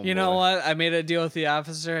you get home. You know boy. what? I made a deal with the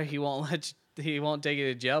officer. He won't he won't take you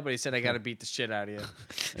to jail, but he said I got to beat the shit out of you.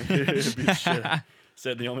 Beat the shit.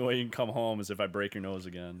 Said the only way you can come home is if I break your nose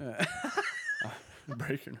again.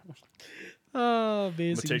 Break your nose. Oh, I'm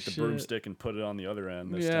basic gonna take the shit. broomstick and put it on the other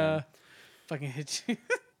end this Yeah, time. fucking hit you.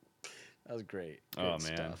 That was great. Oh, Good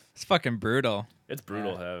man. stuff. It's fucking brutal. It's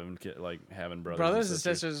brutal Yeah. having brothers. Brothers and and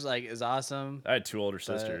sisters like is awesome. I had 2 older but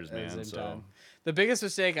sisters, at the man. same So time- the biggest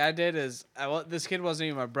mistake I did is this kid wasn't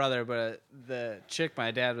even my brother, but the chick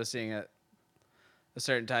my dad was seeing at a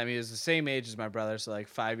certain time, he was the same age as my brother, so like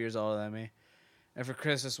 5 years older than me. And for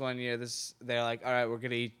Christmas one year, they're like, all right, we're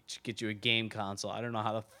gonna get you a game console. I don't know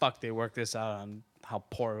how the fuck they worked this out on how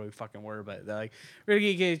poor we fucking were, but they're like, we're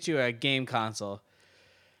gonna get you a game console.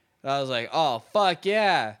 And I was like, oh fuck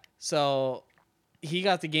yeah! So he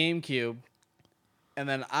got the GameCube, and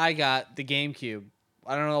then I got the GameCube.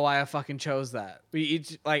 I don't know why I fucking chose that. We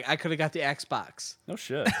each I could have got the Xbox. no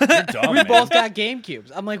shit. You're dumb, We man. both got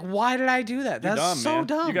GameCubes. I'm like, why did I do that? You're That's dumb, so man.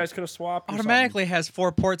 dumb. You guys could have swapped. or Automatically has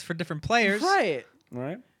 4 ports for different players. right? something.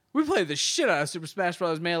 Right? We played the shit out of Super Smash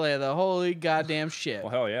Bros. Melee. The holy goddamn shit.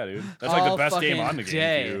 Well, hell yeah, dude. That's like All the best game fucking on the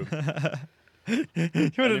day.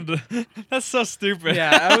 GameCube. That's so stupid.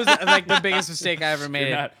 Yeah, that was like the biggest mistake I ever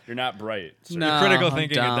made. You're not bright. sir. No. Critical I'm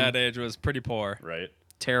thinking dumb. at that age was pretty poor. Right?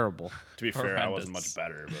 Terrible. To be fair, I wasn't Horrendous. much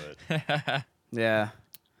better, but Yeah.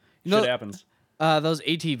 You shit know, happens. those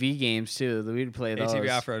ATV games too. We'd play those.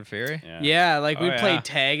 ATV Off Road Fury. Yeah. Yeah, like Oh, we'd play yeah.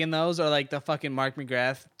 tag in those, or like the fucking Mark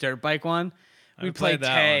McGrath dirt bike one. We played played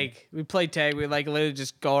that tag. We played tag. We like literally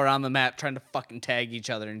just go around the map trying to fucking tag each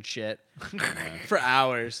other and shit for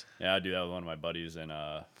hours. Yeah, I do that with one of my buddies. And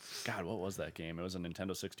God, what was that game? It was a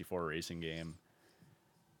Nintendo 64 racing game.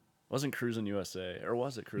 Wasn't Cruis'n USA, or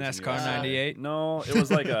was it Cruis'n NASCAR USA? 98? No, it was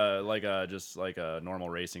like a normal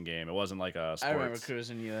racing game. It wasn't like a sports. I remember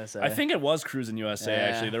Cruis'n USA. I think it was Cruis'n USA. Yeah.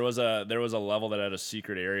 Actually, there was a level that had a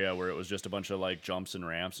secret area where it was just a bunch of like jumps and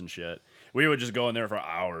ramps and shit. We would just go in there for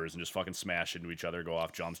hours and just fucking smash into each other, go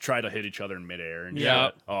off jumps, try to hit each other in midair and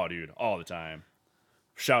Yep. shit. Oh, dude, all the time.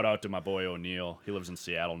 Shout out to my boy O'Neal. He lives in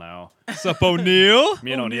Seattle now. What's up, O'Neal?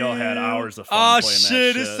 Me and O'Neal had hours of fun Oh playing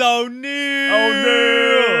shit, that shit. it's O'Neal.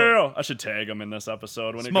 O'Neal! I should tag him in this episode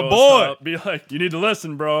when It's it my goes boy. up. Be like, you need to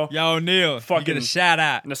listen, bro. Yo, O'Neal. You Fucking- get a shout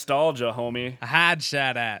out. Nostalgia, homie. A hard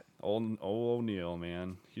shout out. Old O'Neal,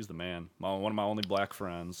 man. He's the man. One of my only black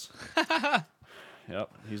friends. Yep,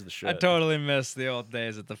 he's the shit. I totally miss the old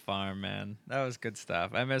days at the farm, man. That was good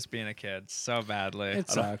stuff. I miss being a kid so badly. It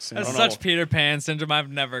sucks. That's don't such know. Peter Pan syndrome. I've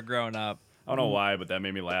never grown up. I don't know why, but that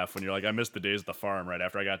made me laugh when you're like, I missed the days at the farm right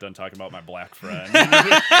after I got done talking about my black friend.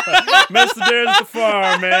 Missed the days at the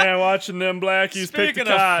farm, man, watching them blackies pick the Speaking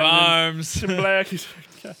of cotton. farms, Them blackies.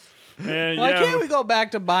 Man, Why yeah. can't we go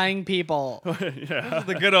back to buying people? yeah.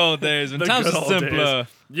 the good old days when The times good were old simpler. days.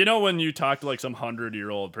 You know when you talk to like some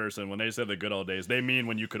 100-year-old person, when they say the good old days, they mean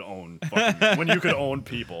when you could own when you could own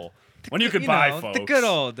people. When you could buy folks. The good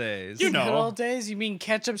old days. You The know. good old days? You mean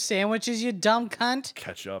ketchup sandwiches, you dumb cunt?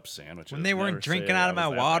 Ketchup sandwiches. When they Never weren't say drinking that out of my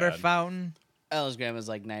was that water bad. fountain. Ella's grandma's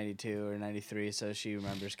like 92 or 93, so she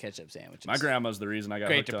remembers ketchup sandwiches. My grandma's the reason I got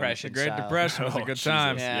Great hooked on- Depression. The Great style. Depression was a Oh, good Jesus.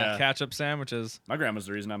 time. Yeah. Ketchup sandwiches. My grandma's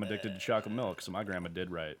the reason I'm addicted to chocolate milk, so my grandma did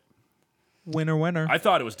right. Winner. I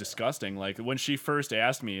thought it was disgusting. Like when she first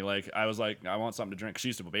asked me, like I was like, I want something to drink. She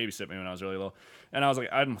used to babysit me when I was really little, and I was like,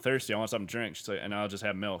 I'm thirsty. I want something to drink. She's like, and I'll just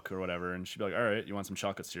have milk or whatever. And she'd be like, all right, you want some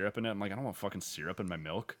chocolate syrup in it? I'm like, I don't want fucking syrup in my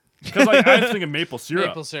milk. Because like I was thinking maple syrup,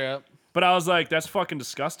 Maple syrup. but I was like, that's fucking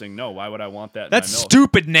disgusting. No, why would I want that? That's in my milk?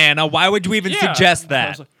 stupid, Nana. Why would you even Yeah. suggest I that?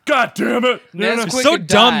 was like, God damn it! Nana, Nesquik so or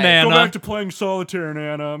dumb, die. man. go Nana. back to playing solitaire,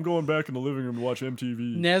 Nana. I'm going back in the living room to watch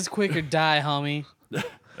MTV. Nesquik or die, homie.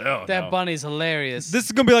 Oh, That no. bunny's hilarious. This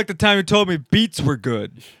is gonna be like the time you told me beets were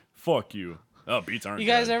good. Fuck you. Oh, beats aren't. You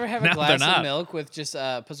guys good. ever have No, a they're glass not. of milk with just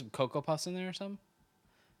put some Cocoa Puffs in there or something?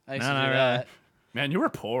 I used to No, do no, that. Man, you were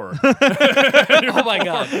poor. Oh my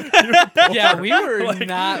god. Yeah, we were Like,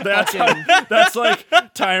 not that's fucking. That's like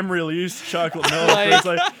time release chocolate milk. Like- It's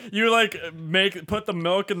like you like put the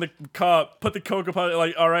milk in the cup, put the cocoa powder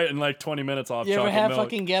like all right in like 20 minutes off You ever chocolate have milk.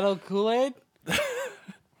 fucking ghetto Kool-Aid?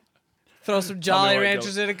 Throw some Jolly what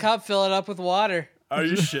Ranchers in a cup, fill it up with water. Are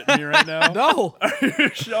you shitting me right now? No,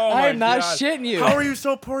 Oh I my am not God. shitting you. How are you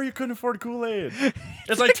so poor you couldn't afford Kool-Aid?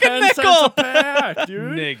 It's like 10 cents nickel. a pack,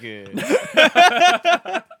 dude.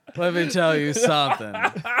 nigga. Let me tell you something.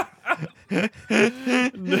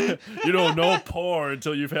 You don't know poor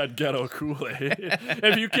until you've had ghetto Kool-Aid.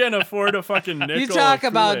 If you can't afford a fucking nickel, You talk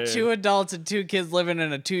of about Kool-Aid- 2 adults and 2 kids living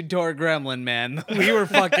in a 2-door gremlin, man. We were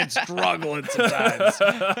fucking struggling sometimes.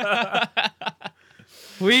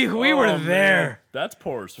 We were Oh, man. there. That's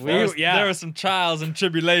poor as fuck. Yeah. There were some trials and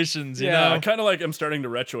tribulations, you Yeah. I know. kind of like I'm starting to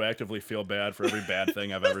retroactively feel bad for every bad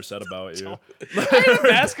thing I've ever said about you.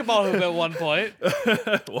 Basketball hoop at one point.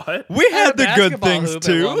 What? We had the good Basketball things hoop at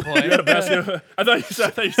too. one point. You had a basketball. I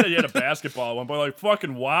thought you said you had a basketball at one point. Like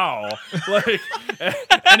fucking wow. Like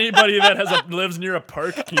anybody that lives near a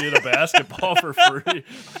park can get a basketball for free.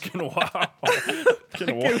 Fucking wow.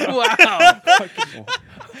 Fucking wow. Wow.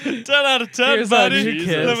 10 out of 10, Here's how buddy. you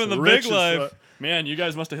kids. Living the Rich big as life. fuck. Man, you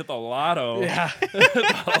guys must have hit the lotto. Yeah.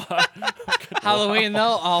 Halloween though,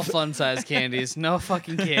 all fun size candies. No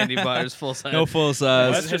fucking candy bars, full size. No full Well,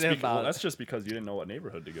 size. that's, just About because, it. that's just because you didn't know what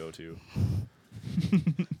neighborhood to go to.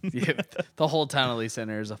 Yeah, the whole town of Lee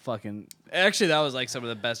Center is a fucking. Actually, that was like some of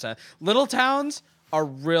the best times. Little towns are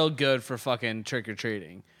real good for fucking trick or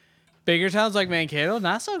treating. Bigger towns like Mankato,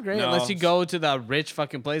 not so great No. unless you go to the rich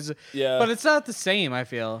fucking places. Yeah. But it's not the same, I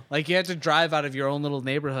feel. Like you have to drive out of your own little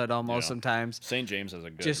neighborhood almost Yeah. sometimes. St. James has a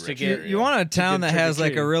good Just to rich get- area. You want a town good that has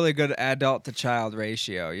like a trick-or-treating. really good adult to child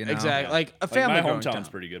ratio, you know? Exactly. Like a Like, family my growing hometown's town.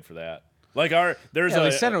 pretty good for that. Like there's Yeah, a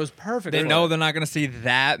Lee Center was perfect. They for know it. they're not going to see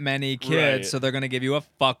that many kids, Right. so they're going to give you a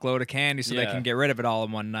fuckload of candy so they Yeah. can get rid of it all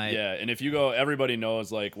in one night. Yeah, and if you go, everybody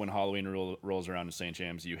knows like when Halloween rolls around in St.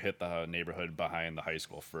 James, you hit the neighborhood behind the high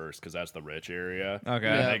school first because that's the rich area. Okay.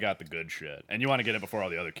 and Yeah. they got the good shit, and you want to get it before all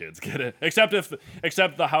the other kids get it. Except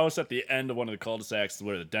the house at the end of one of the cul-de-sacs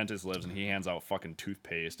where the dentist lives, and he hands out fucking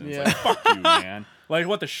toothpaste, and Yeah. it's like fuck you, man. Like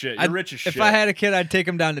what the shit? You're rich as shit. If I had a kid, I'd take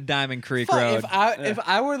him down to Diamond Creek Fuck, Road. if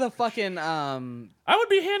I were the fucking I would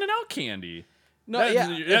be handing out candy.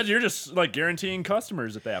 No, You're just like guaranteeing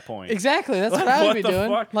customers at that point. Exactly. That's what Like, I would what be the doing.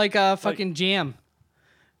 fuck? Like fucking Jam.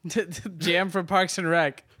 Jam from Parks and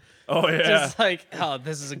Rec. Oh yeah. Just like, oh,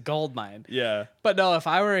 this is a gold mine. Yeah. But no, if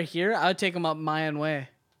I were here, I would take them up Mayan Way.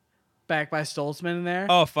 Back by Stoltzman in there.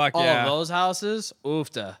 Oh fuck All yeah. of those houses,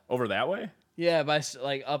 oofta. Over that way. Yeah, by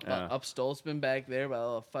like up Yeah. up Stoltzman back there by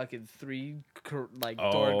the fucking door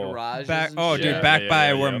Oh. garages. Back, and oh, shit. dude, Yeah, back yeah, by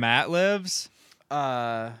yeah, where yeah. Matt lives.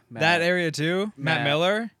 Matt. That area too. Matt Matt.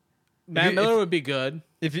 Miller. Matt Miller would be good.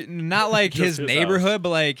 If you, not like Just his his neighborhood, house. but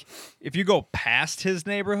like if you go past his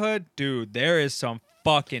neighborhood, dude, there is some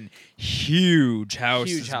fucking huge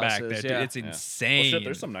houses, back there. houses, Dude. yeah. It's Yeah. insane. Well, shit,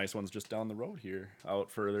 there's some nice ones just down the road here, out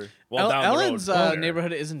further. Well, El- down Ellen's the road.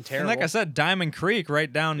 neighborhood isn't and terrible. like I said, Diamond Creek,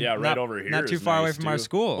 right down. Yeah, right not, over here. not too is far away nice, from our too.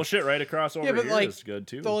 school. Well, shit, right across over yeah, but here like is good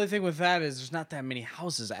too. the only thing with that is there's not that many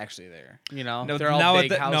houses actually there. You know, No, they're all now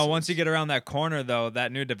big houses. no, once you get around that corner though,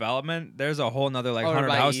 that new development, there's a whole nother like Over 100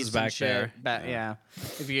 by houses East and back shit. there. Yeah.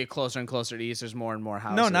 If you get closer and closer to East, there's more and more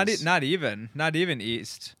houses. No, not even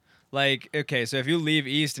east. Like, okay, so if you leave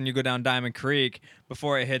east and you go down Diamond Creek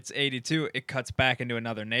before it hits 82, it cuts back into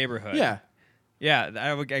another neighborhood. Yeah. Yeah,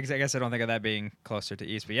 I guess I don't think of that being closer to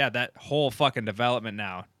east, but yeah, that whole fucking development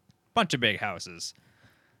now, bunch of big houses.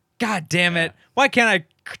 God damn it! Why can't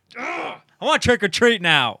I want trick or treat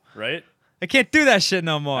now? right? I can't do that shit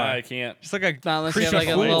no more. I can't. Just like a Not unless you have creepy like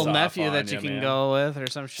a fool. little off nephew on that you ya, can man. go with or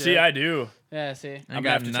some shit. See, I do. Yeah, see. I I'm got gonna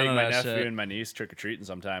have to none take of my that nephew shit. and my niece trick or treating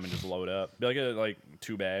sometime and just load up. Be like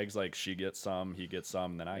 2 bags. Like she gets some, he gets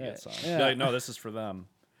some, then I get some. Yeah. Be like, no, this is for them.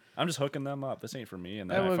 I'm just hooking them up. This ain't for me. And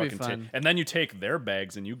then That I would be fucking fun. and then you take their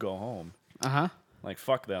bags and you go home. Uh-huh. Like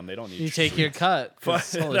fuck them. They don't need. You take your cut.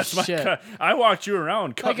 'cause Fuck, holy that's my shit. cut. I walked you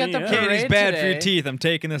around. Cut Like at me the in. parade Candy's bad for your today. teeth. I'm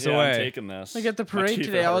taking this Yeah, away. I'm taking this. Like at the My parade teeth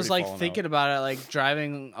today, are I was already like falling thinking out. about it, like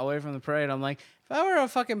driving away from the parade. I'm like, if I were a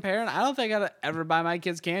fucking parent, I don't think I'd ever buy my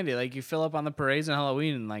kids candy. Like you fill up on the parades and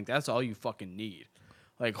Halloween, and like that's all you fucking need.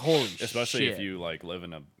 Like holy shit. Especially if you like live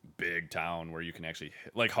in a big town where you can actually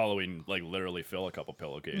like Halloween, like literally fill a couple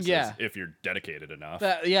pillowcases. Yeah. If you're dedicated enough.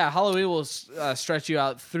 Yeah, Halloween will stretch you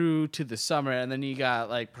out through to the summer, and then you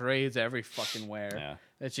got like parades every fucking where Yeah.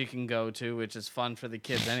 that you can go to, which is fun for the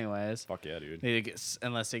kids anyways. Fuck yeah, dude. They get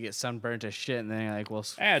unless they get sunburnt as shit, and then you're like, well,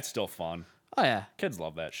 It's still fun. oh yeah. Kids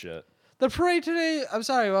love that shit. The parade today, I'm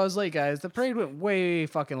sorry, I was late, guys. The parade went way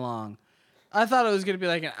fucking long. I thought it was gonna be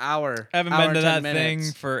like an hour. I haven't hour been to and 10 that minutes.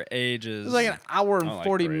 thing for ages. It was like an hour and I don't like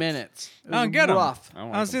 40 parades. minutes. It I don't was get 'em. rough. I don't I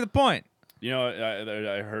like don't see them. the point. You know,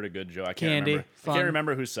 I heard a good joke. I can't Candy, remember. I fun. can't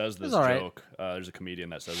remember who says this It's all right. joke. There's a comedian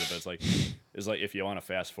that says it, but it's like if you want to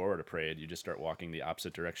fast forward a parade, you just start walking the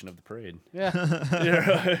opposite direction of the parade. Yeah.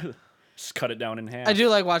 Just cut it down in half. I do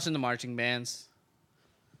like watching the marching bands.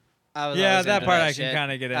 I was Yeah, always that into part I can shit.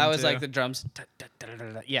 kinda get I was into. like the drums.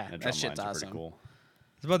 Yeah, The that drum shit's lines are awesome. pretty cool.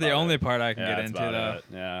 It's about the About only it. part I can Yeah, get that's into about though. it.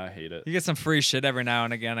 Yeah, I hate it. You get some free shit every now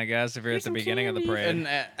and again, I guess, if you're at the beginning of the parade. And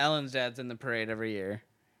Ellen's dad's in the parade every year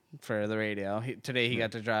for the radio. Today he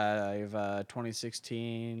got to drive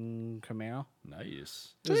 2016 Camaro.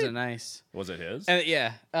 Nice. It was a nice. Was it his? And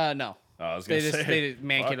yeah, no. Oh, I was They gonna just say.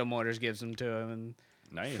 Mankato Motors gives them to him and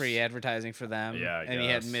Nice. free advertising for them. Yeah, I and he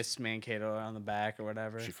had guess. Miss Mankato on the back or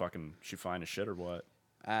whatever. She fine as shit or what?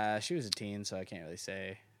 She was a teen, so I can't really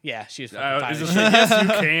say. Yeah, she was fucking Is fine. this yes, you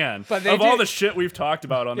can. But they of all do- the shit we've talked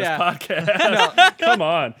about on Yeah. this podcast, come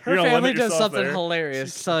on. Her You're gonna family limit does yourself something there.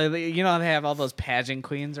 hilarious. So you know how they have all those pageant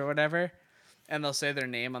queens or whatever, and they'll say their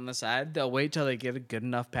name on the side. They'll wait till they get a good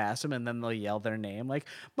enough past them, and then they'll yell their name like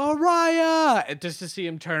Mariah, and just to see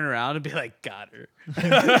him turn around and be like, "Got her." 'Cause,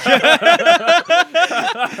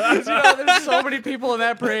 you know, there's so many people in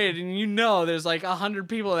that parade, and you know there's like 100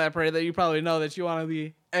 people in that parade that you probably know that you want to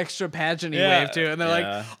be extra pageant-y Yeah. wave to, and they're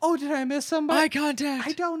Yeah. like, "Oh, did I miss somebody? Eye contact.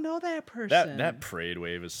 I don't know that person." That parade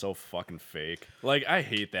wave is so fucking fake. Like I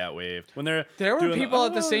hate that wave when they're There were doing people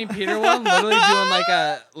at the "Oh." St. Peter one literally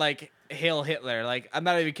doing like Hail Hitler. Like I'm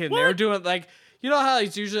not even kidding. They were doing like you know how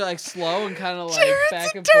it's usually like slow and kind of like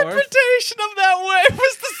back and forth. interpretation of that wave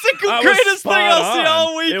was the single I was greatest thing spot I'll see on.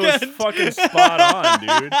 all It weekend. was fucking spot on,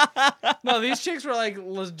 dude. No, these chicks were like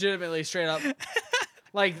legitimately straight up.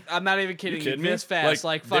 Like I'm not even kidding. kidding me? This fast,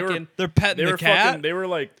 Like, like they were- fucking. They're petting They the were cat. fucking. They were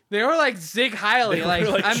like They were like Zig Heiley. They were, Like,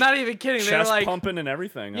 like, I'm not even kidding. They were chest like pumping and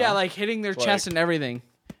everything. yeah, huh? like hitting their Like- chest and everything.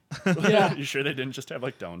 Yeah. You sure they didn't just have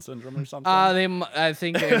like Down syndrome or something? I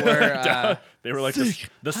think they were. They were like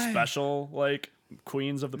the special like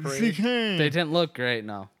queens of the parade. They didn't look great.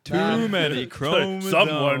 No, Too many Like, chromosomes.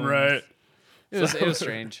 someone right. it was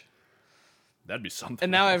strange. That'd be something.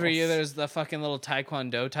 And now every year else. there's the fucking little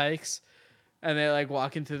Taekwondo tykes and they like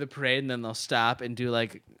walk into the parade, and then they'll stop and do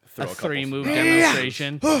like Throw a a couple- 3-move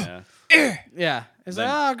demonstration. Yeah. Yeah, it's Then-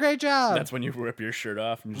 like, oh, great job. That's when you rip your shirt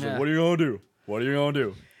off and you're just Yeah. like, what are you gonna do? What are you gonna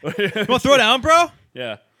do? You want to throw down, bro?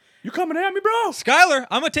 Yeah. You coming at me, bro? Skylar,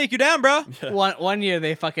 I'm gonna take you down, bro. One year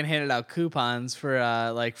they fucking handed out coupons for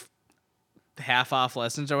like half off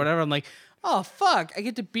lessons or whatever. I'm like, oh fuck, I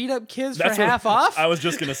get to beat up kids for what- half off. I was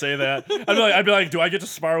just gonna say that. I'd be like, do I get to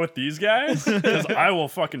spar with these guys? Because I will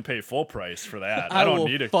fucking pay full price for that. I don't will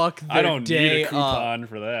need a fuck I their don't need day a coupon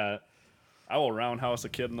for that. I will roundhouse a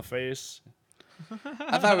kid in the face.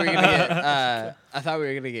 I thought we were gonna get. I thought we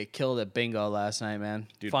were gonna get killed at bingo last night, man.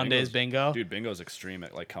 Dude, Fun days bingo. Dude, bingo's extreme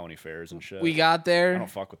at like county fairs and shit. We got I there. don't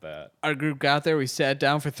fuck with that. Our group got there. We sat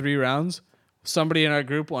down for 3 rounds. Somebody in our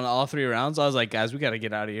group won all 3 rounds. I was like, guys, we got to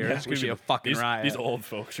get out of here. It's We gonna be a should- fucking these, riot. These old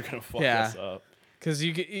folks are gonna fuck Yeah. us up. Because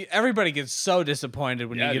everybody gets so disappointed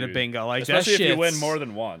when Yeah, you get a dude. bingo. Like Especially that if you shit's- win more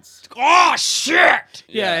than once. Oh shit!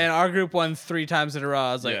 Yeah, and our group won 3 times in a row.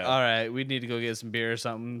 I was like, Yeah. all right, we need to go get some beer or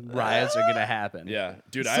something. Riots are gonna happen. Yeah,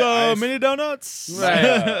 dude. So I mini donuts.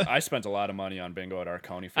 I spent a lot of money on bingo at our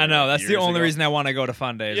county fair. I know that's the years only ago. reason I want to go to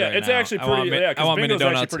Fun Days. Yeah, right it's now. actually I want pretty- mi- yeah, 'cause I want mini bingo's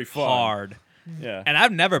actually donuts pretty fun. hard, Yeah. and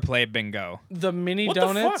I've never played bingo. The mini What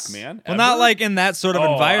donuts. the fuck, man? Well, not Ever? like in that sort of Oh, I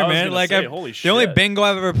was environment. gonna Like say, I've- holy the only shit. bingo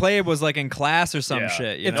I've ever played was like in class or some Yeah.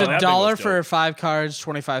 shit. You It's know? that $1 bingo's for dope. 5 cards,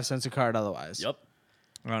 25 cents a card otherwise. Yep.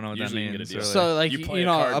 I don't know what Usually you that can get a means. deal. really. So like You play you a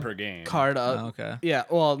know card per game. Card Oh, okay. Yeah,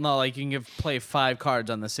 well no, like you can play 5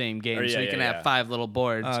 cards on the same game, Or so yeah, you can yeah, have yeah. 5 little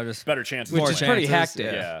boards. Just Better chances. Which of is winning. pretty chances,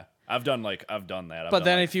 hectic. Yeah. I've done that. I've but done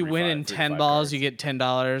then like if you 3 win to in 5 10 balls, cards. you get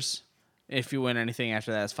 $10. If you win anything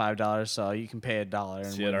after that, it's $5. So you can pay $1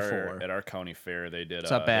 and See, win at 4. our county fair, they did.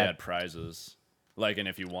 not They bad. had prizes. Like, and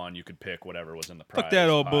if you won, you could pick whatever was in the prize. fuck that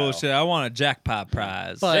old pile. bullshit. I want a jackpot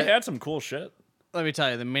prize. But- They had some cool shit. Let me tell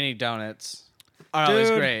you, the mini donuts are always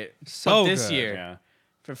Dude, great. so but this good. year, Yeah.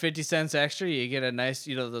 for 50 cents extra, you get a nice,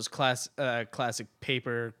 those classic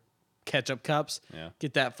paper ketchup cups. Yeah.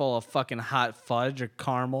 Get that full of fucking hot fudge or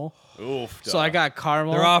caramel. Oof. So I got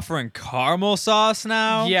caramel. They're offering caramel sauce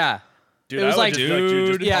now. Yeah. Dude, it was I would like, just,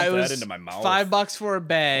 just dude, Yeah, pump it was that into my mouth. $5 for a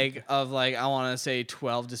bag of like I want to say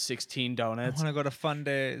 12 to 16 I donuts, want to go to Fun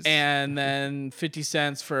Days. and then 50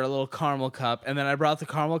 cents for a little caramel cup. And then I brought the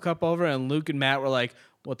caramel cup over, and Luke and Matt were like,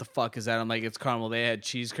 "What the fuck is that?" I'm like, "It's caramel." They had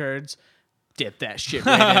cheese curds. Dip that shit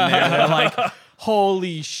right in there. They're like,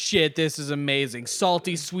 "Holy shit, this is amazing!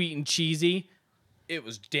 Salty, sweet, and cheesy." It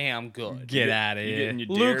was damn good. Get out of You here. getting your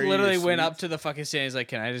Luke dairy, literally your went up sweets? to the fucking stand. He's like,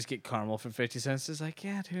 "Can I just get caramel for 50 cents?" He's like,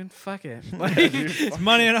 "Yeah, dude, fuck it." It's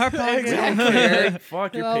money in our pocket. Exactly.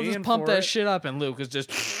 Fuck, you're I'll paying just pump for that it. shit up, and Luke was just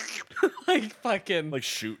like fucking Like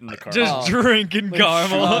shooting the car. Just drinking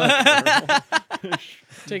caramel.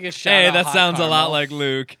 take a shot. A, of that hot sounds a lot caramel. like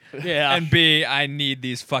Luke. Yeah. And B, I need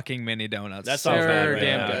these fucking mini donuts. That so sounds bad They're right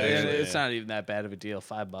damn now, good. dude. actually, It's yeah. not even that bad of a deal.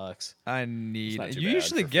 $5. I need. not too You bad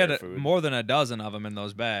usually for get fair it food. more than a dozen of them in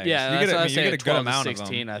those bags. Yeah, you that's get, what I I was mean, you saying. get a good 12 to amount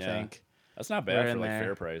 16, of them. I Yeah. think. That's not We're bad in for like there.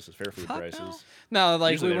 fair prices, fair food prices. No,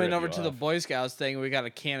 like Usually we they went rip over you to the off. Boy Scouts thing. We got a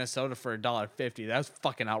can of soda for $1.50. That's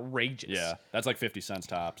fucking outrageous. Yeah, that's like 50 cents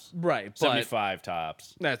tops. Right, but 75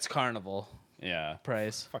 tops. that's carnival Yeah.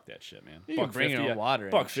 price. Fuck that shit, man. You can Buck bring your 50. own water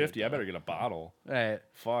and Buck shit, 50. I better get a bottle. Right.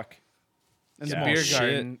 Fuck. And Yeah. the beer Shit.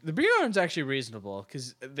 garden. The beer garden's actually reasonable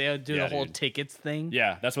because they do Yeah, the whole dude. tickets thing.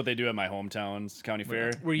 Yeah, that's what they do at my hometown's county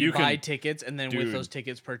fair. Where you buy can, tickets and then with Dude. those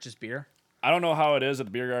tickets purchase beer. I don't know how it is at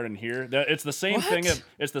the beer garden here. It's the same thing. What?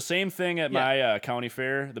 It's the same thing at Yeah. my county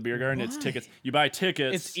fair, the beer garden. It's tickets. You buy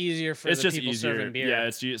tickets. It's easier for It's the just people easier. serving beer. Yeah,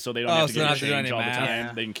 it's so they don't Oh, have to so they get don't a have to do change any all the math. time.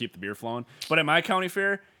 Yeah. They can keep the beer flowing. But at my county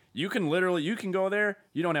fair, you can go there.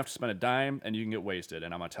 You don't have to spend a dime, and you can get wasted.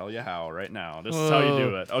 And I'm gonna tell you how right now. This is how you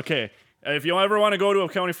do it. Okay, if you ever want to go to a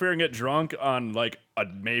county fair and get drunk on like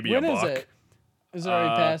maybe When a is buck. it? Is it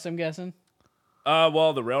already passed, I'm guessing?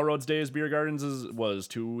 Well, the Railroads Days Beer Gardens was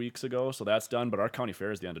 2 weeks ago, so that's done. But our county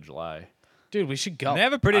fair is the end of July. Dude, we should go. They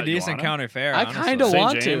have a pretty You decent wanna? county fair. I honestly. kinda St.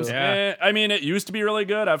 want to. James, Yeah. I mean, it used to be really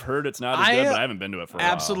good. I've heard it's not as I good, but I haven't been to it for a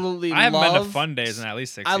while. Absolutely I haven't been to love Fun Days in at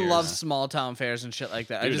least 6 I years. love small town fairs and shit like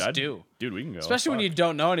that. Dude, I just I'd- do. Dude, we can go. Especially when Fuck. you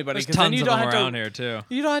don't know anybody, There's because then tons you of don't them have around to. here too.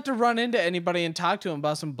 You don't have to run into anybody and talk to them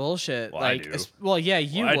about some bullshit. Well, I like, do. well, yeah,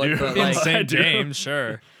 you Well, I would, do. but In like, I St. do. James,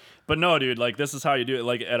 sure. But no, dude, like this is how you do it.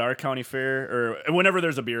 Like at our county fair, or whenever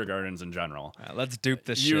there's a beer gardens in general, Let's dupe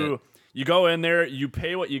this you shit. you go in there, you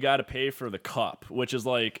pay what you got to pay for the cup, which is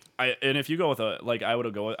like and if you go with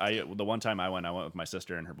the one time I went with my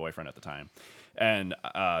sister and her boyfriend at the time, and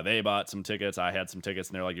they bought some tickets. I had some tickets,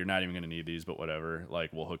 and they're like, "You're not even gonna need these, but whatever.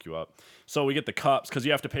 Like we'll hook you up." So we get the cups because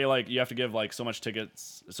you have to pay you have to give like so much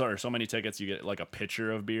tickets, so many tickets. You get like a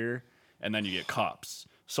pitcher of beer, and then you get cups.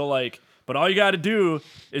 So like But all you got to do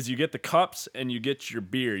is you get the cups and you get your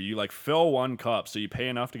beer. You like fill one cup, so you pay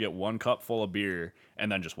enough to get one cup full of beer,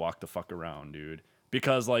 and then just walk the fuck around, dude.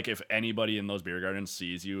 Because like if anybody in those beer gardens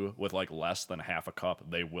sees you with like less than half a cup,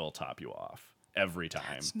 they will top you off every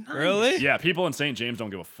time. Really? Yeah, people in St. James don't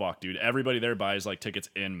give a fuck, dude. Everybody there buys like tickets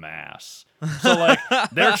in mass. So like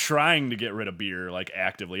they're trying to get rid of beer like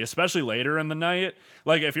actively, especially later in the night.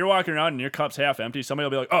 Like if you're walking around and your cup's half empty, somebody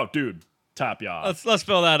will be like, "Oh, dude, top you off." Let's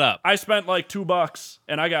fill that up. I spent like $2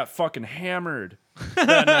 and I got fucking hammered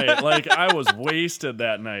that night. Like I was wasted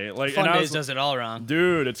that night. Like Fun and I Days was, does it all wrong.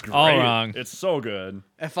 dude, it's great. All wrong. It's so good.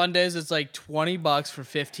 At Fun Days, it's like $20 for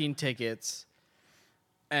 15 tickets,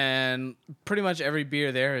 and pretty much every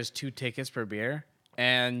beer there is 2 tickets per beer,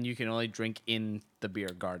 and you can only drink in the beer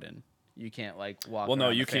garden. You can't like walk. Well, no,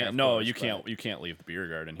 around you the fair, can't. of No, course, you but- can't. You can't leave the beer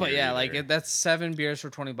garden. But here yeah, either. like that's 7 beers for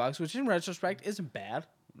 $20, which in retrospect isn't bad.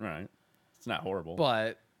 Right. It's not horrible.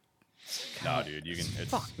 But no, dude, you can. It's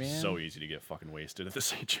Fuck, man. so easy to get fucking wasted at the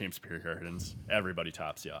St. James Beer Gardens. Everybody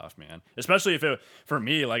tops you off, man. Especially if it, for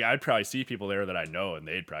me, like I'd probably see people there that I know, and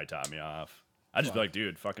they'd probably top me off. I'd just be like,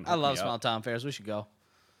 dude, fucking. I hook love me small up. town fairs. We should go.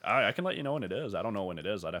 I can let you know when it is. I don't know when it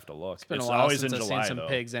is. I'd have to look. It's Been a while always since in I've July seen some though.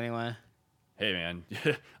 pigs anyway. Hey man,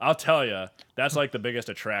 I'll tell you, that's like the biggest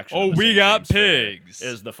attraction. Oh, of the we St. got James Fair pigs.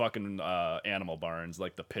 Is the fucking animal barns,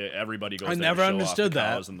 like the pig? Everybody goes. I there never to show understood off the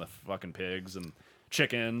that. cows and the fucking pigs and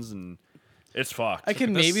chickens, and it's fucked. I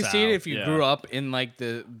can the maybe see it South, if you yeah. grew up in like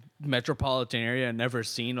the metropolitan area and never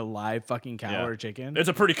seen a live fucking cow Yeah. or chicken. It's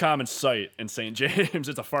a pretty common sight in St. James.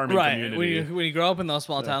 It's a farming right. community. When you grow up in those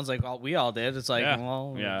small towns, like we all did, it's like, Yeah.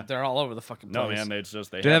 well, Yeah. they're all over the fucking place. No man, they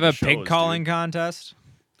just they Do they have the a pig shows, calling dude. contest?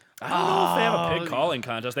 I don't know if they have a pig calling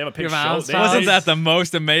contest. They have a pig Your show. mom's They- house? Wasn't that the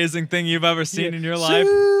most amazing thing you've ever seen in your life?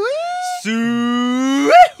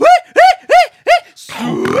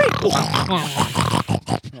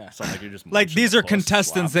 Sound like you're just Like munching these the are puss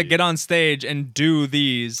contestants that sloppy. get on stage and do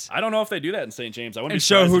these I don't know if they do that in St. James. I wouldn't be and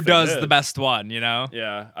show surprised who if they does did. the best one, you know?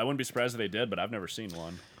 Yeah, I wouldn't be surprised if they did, but I've never seen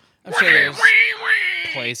one. I'm sure there's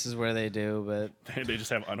places where they do, but They just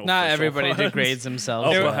have unofficial not everybody ones. degrades themselves.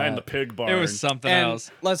 Oh, for behind the that. pig barn. It was something And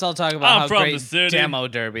else. let's all talk about I'm how from the great city. demo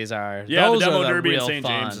derbies are. Yeah, Those the demo are the derby in real St.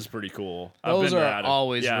 fun. James is pretty cool. Those I've been are to that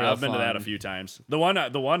always yeah, real I've been to that a fun. few times. The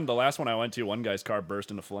last one I went to, one guy's car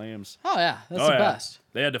burst into flames. Oh yeah, that's Oh, the yeah. best.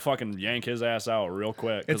 They had to fucking yank his ass out real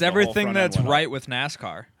quick. 'cause It's the whole everything front end that's went up. right with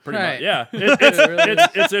NASCAR. Pretty Right. much, yeah. really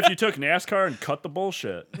It's if you took NASCAR and cut the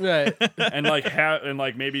bullshit Right. and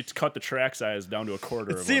like maybe cut the track size down to a quarter.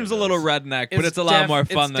 It of what seems it a little is. redneck, but it's a lot more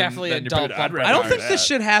fun than definitely you adult Dude, fun. I'd rather I don't do think that. this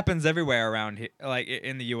shit happens everywhere around here, like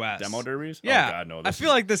in the U.S. Demo derbies. Yeah, Oh God, no. I this feel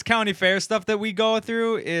is- like this county fair stuff that we go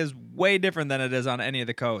through is way different than it is on any of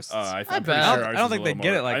the coasts. I'm I pretty bet. sure I don't ours think is a they little get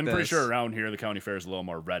more- it like I'm pretty this. sure around here the county fair is a little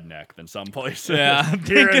more redneck than some places. Yeah, I'm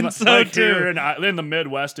Here thinking in, so, like too. Here in the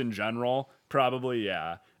Midwest in general, probably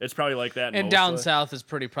yeah. It's probably like that. And most down of- south is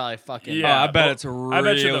pretty probably fucking. Yeah, I bet but it's I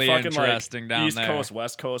bet you the really fucking, interesting like, down East there. Coast,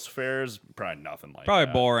 West Coast fairs, probably nothing like Probably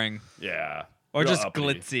that. boring Yeah. or Real just uppity.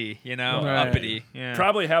 glitzy, you know, Right. uppity. Yeah,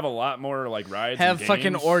 Probably have a lot more like rides. Have and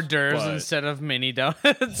fucking games, hors d'oeuvres but- instead of mini donut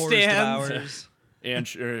Porters stands. devours.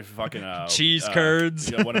 and fucking Cheese curds.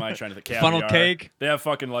 You know, what am I trying to think? Caviar. Funnel cake. They have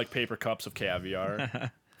fucking like paper cups of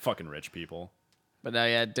caviar. Fucking rich people. But no,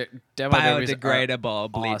 yeah, demo derbies are Biodegradable,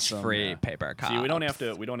 awesome, bleach-free yeah. paper cups. See, we don't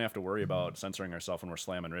have to worry about censoring ourselves when we're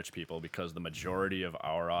slamming rich people because the majority of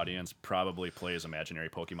our audience probably plays imaginary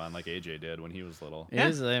Pokemon like AJ did when he was little.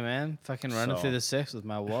 Easily, man. Fucking running So- through the 6 with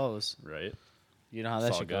my woes. Right? You know how It's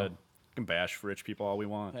that all should good. go. We can bash for rich people all we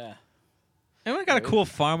want. Yeah. And we got a cool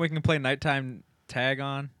farm we can play nighttime tag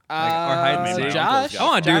on, or hide and Maybe seek. my uncle's Josh, got I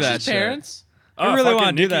wanna do Josh's that shit. parents. I really fucking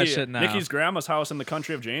wanna do that Nikki- shit now. Nikki's grandma's house in the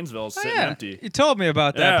country of Janesville is sitting Yeah, empty. you told me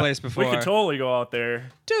about that Yeah, place before. We could totally go out there.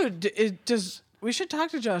 Dude, we should talk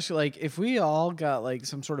to Josh. Like, if we all got like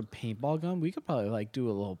some sort of paintball gun, we could probably like do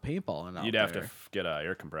a little paintballing out You'd there. have to get an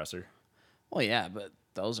air compressor. Well, yeah, but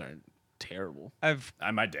those aren't terrible.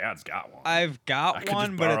 My dad's got one. I've I got could just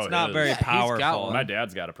one, but it's borrow not his. very Yeah, he's got powerful. one. My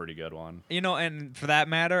dad's got a pretty good one. You know, and for that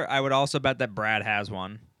matter, I would also bet that Brad has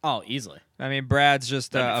one. Oh, easily. I mean, Brad's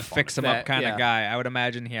just That'd be a fun. fix 'em up That- kind yeah. of guy. I would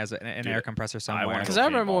imagine he has an Dude, air compressor somewhere. wanna Because go I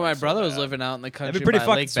remember when my paintballing so brother was bad. living out in the country pretty by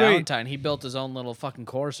fucking Lake sweet. Valentine. He built his own little fucking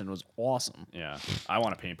course and it was awesome. Yeah, I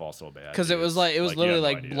want a paintball so bad. Because it dude. was like it was you literally have no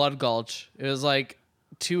like idea. Blood Gulch. It was like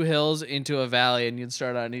 2 hills into a valley, and you'd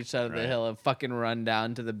start on each side of the Right. hill and fucking run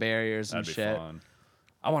down to the barriers That'd and be shit. fun.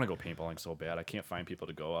 I want to go paintballing so bad. I can't find people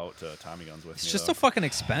to go out to Tommy guns with It's me. just though. so fucking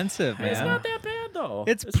expensive, man. It's not that bad though.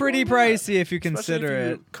 It's pretty really not. pricey if you Especially consider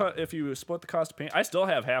if it. you if you split the cost of paint. I still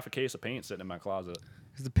have half a case of paint sitting in my closet.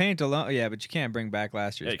 'Cause the paint alone, yeah, but you can't bring back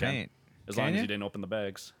last Yeah, year's you can. paint. As Can long as ya? you didn't open the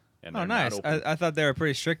bags. And Oh, they're nice. Not open. I thought they were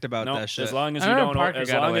pretty strict about No, that shit. as long as I you remember don't, Parker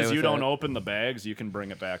as got long away as you with don't it. open the bags, you can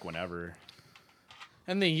bring it back whenever.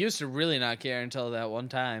 And they used to really not care until that one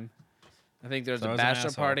time. I think there was So I a was an bachelor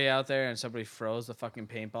asshole. party out there, and somebody froze the fucking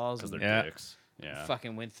paintballs Because and they're Yeah. dicks. Yeah.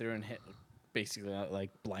 fucking went through and hit, basically like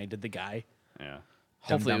blinded the guy. Yeah.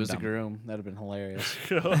 Hopefully dum, it was the dum. groom. That'd have been hilarious.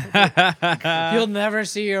 You'll never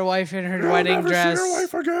see your wife in her wedding dress.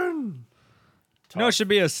 again. You know, it should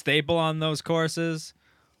be a staple on those courses.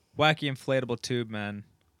 Wacky inflatable tube, man.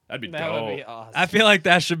 That'd be That dope. would be awesome. I feel like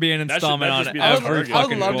that should be an That should- installment that'd just on be the every target. I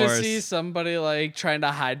fucking would love course. to see somebody like trying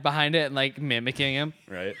to hide behind it and like mimicking him.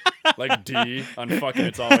 Right? Like D on fucking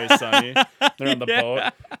It's Always Sunny. They're on the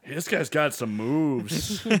boat. Hey, this guy's got some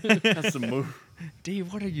moves. Got some moves. D,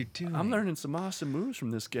 what are you doing? I'm learning some awesome moves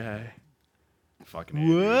from this guy. Fucking A,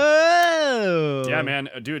 dude. Whoa. Yeah, man,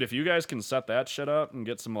 dude. If you guys can set that shit up and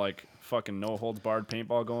get some like fucking no holds barred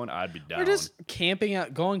paintball going, I'd be down. Or just camping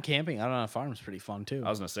out, going camping out on a farm is pretty fun too. I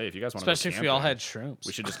was gonna say, if you guys want to, Especially if we all had shrooms.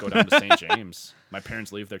 we should just go down to St. James. My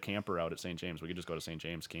parents leave their camper out at St. James. We could just go to St.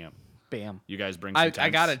 James camp. Bam. You guys bring. Some I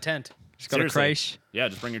tents. got a tent. Just go to Seriously. Crash. Yeah,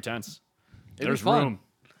 just bring your tents. It'd There's be fun. room.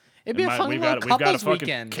 It'd be a fun we've little got a couples fucking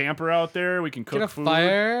weekend. camper out there. We can cook Get a food.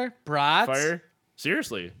 fire, brats. Fire.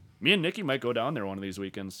 Seriously, me and Nikki might go down there one of these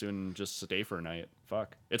weekends soon and just stay for a night.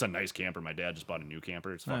 Fuck, it's a nice camper. My dad just bought a new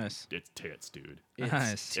camper. It's fucking, Nice. it's tits, dude.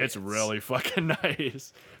 Nice. It's really fucking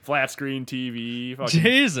nice. Flat screen TV. Fucking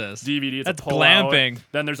Jesus. DVD. It's That's a pull-out. glamping.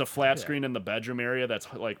 Then there's a flat screen in the bedroom area that's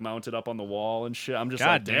like mounted up on the wall and shit. I'm just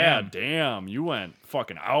God like, Dad, damn, you went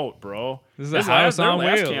fucking out, bro. This is a house their on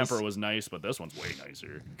last wheels. camper was nice, but this one's way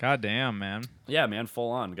nicer. God damn, man. Yeah, man,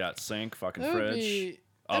 full on. Got sink, fucking That would fridge, be-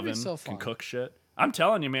 that'd be oven, so can fun. cook shit. I'm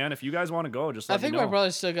telling you, man, if you guys want to go, just let I think me know. my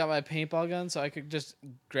brother still got my paintball gun, so I could just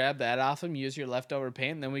grab that off him, use your leftover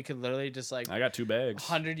paint, and then we could literally just like I got 2 bags.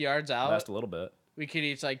 100 yards out. Last a little bit. We could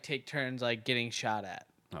each like take turns like getting shot at.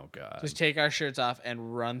 Oh god, Just take our shirts off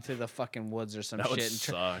and run through the fucking woods or some that would shit. And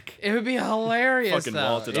suck. it would be hilarious Fucking though.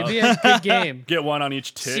 vault it It'd up. be a good game. Get one on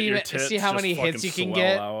each tit. See your ma- tits see how just many hits fucking you can swell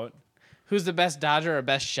get? Out. Who's the best dodger or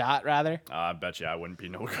best shot rather? I bet you I wouldn't be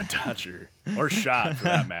no good dodger or shot for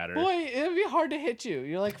that matter. Boy, it'd be hard to hit you.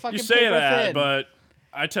 You're like fucking You say paper that, thin. but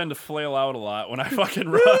I tend to flail out a lot when I fucking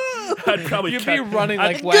run. I'd probably You'd be running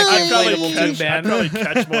I'd- like wacky I'd probably inflatable catch- tube, man. I'd probably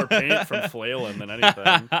catch more paint from flailing than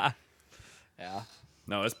anything. Yeah,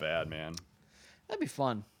 No, it's bad, man. that'd be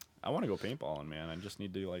fun. I want to go paintballing, man. I just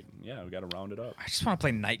need to we got to round it up. I just want to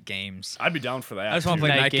play night games. I'd be down for that. I just want to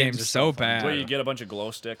too. play Night night games games are so so fun. bad. Where you get a bunch of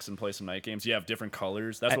glow sticks and play some night games. You have different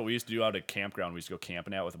colors. That's what we used to do out at campground. We used to go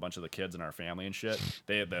camping out with a bunch of the kids and our family and shit.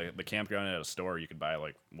 They had the campground had a store you could buy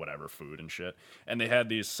like whatever food and shit. And they had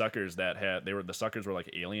these suckers that had the suckers were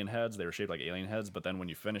like alien heads. They were shaped like alien heads, but then when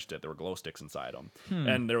you finished it, there were glow sticks inside them.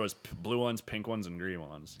 And there was blue ones, pink ones, and green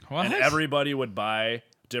ones. What? And everybody would buy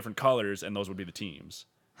different colors, and those would be the teams.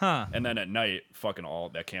 Huh. And then at night, fucking all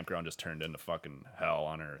that campground just turned into fucking hell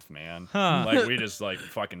on earth, man. Huh. Like we just like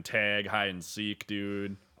fucking tag, hide and seek,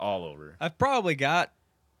 dude, all over. I've probably got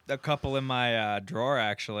a couple in my drawer,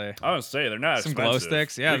 actually. I would say they're not Some expensive. glow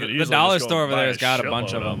sticks? Yeah, We could the easily dollar just go store over buy there has got a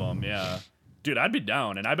bunch shitload of them. Yeah, dude, I'd be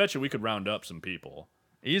down, and I bet you we could round up some people.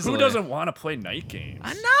 Easily. Who doesn't want to play night games?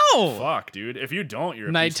 I know. Fuck, dude. If you don't, you're a piece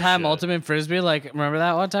of Nighttime shit. ultimate frisbee. Like, remember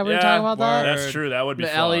that one time we were Yeah, talking about that? word. That's true. That would be The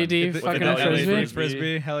fun. LED With fucking the frisbee?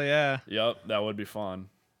 Frisbee. Hell yeah. Yep, that would be fun.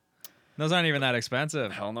 Those aren't even that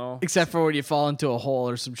expensive. Hell no. Except for when you fall into a hole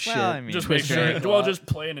or some shit. Well, I mean, Just make Twist sure. your ankle Well, out. just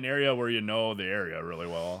play in an area where you know the area really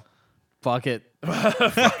well. Fuck it.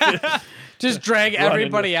 Just drag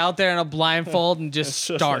everybody out there in a blindfold and just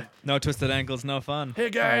just start. No twisted ankles, no fun. Hey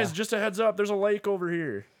guys, just a heads up. There's a lake over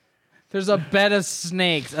here. There's a bed of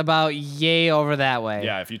snakes about yay over that way.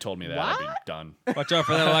 Yeah, if you told me that, I'd be done. Watch out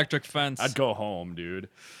for that electric fence. I'd go home, dude.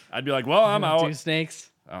 I'd be like, well, I'm Do out. snakes?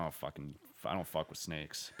 I don't fuck with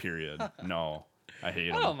snakes. Period. No, I hate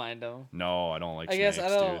I them. don't mind them. No, I don't like I snakes, guess I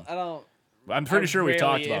don't. dude. I don't. I'm pretty I sure we've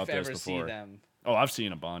talked rarely, about if this ever, see before. them. Oh, I've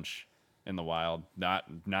seen a bunch in the wild.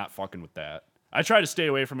 Not fucking with that. I try to stay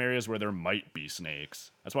away from areas where there might be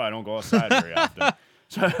snakes. That's why I don't go outside very often.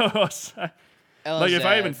 So I don't go outside. Ellen's Like if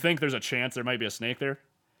I dad- even think there's a chance there might be a snake there,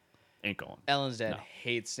 ain't going. Ellen's dad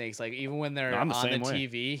hates snakes. Like even when they're No, I'm on the the same way.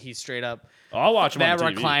 TV, he straight up I'll watch them that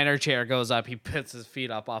on the TV. recliner chair goes up. He puts his feet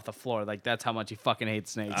up off the floor. Like that's how much he fucking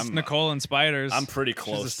hates snakes. I'm- Nicole and spiders. I'm pretty She's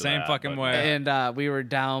close the to same that, fucking but- way. and we were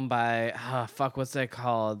down by what's that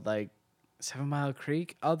called? Like 7 Mile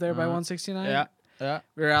Creek out there by 169. Yeah. Yeah.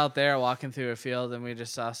 We were out there walking through a field and we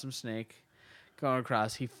just saw some snake going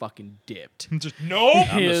across. He fucking dipped. Just nope.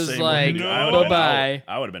 I'm He the was same way, like, dude. I would've been bye-bye.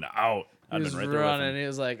 out. I would have been out. He I'd was been right there with running. him. He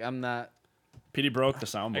was like, I'm not Petey broke the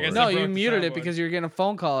soundboard. guess No, I you broke the muted it soundboard. because you were getting a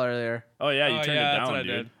phone call earlier. Oh yeah, you Oh, turned yeah, it that's down, what I dude.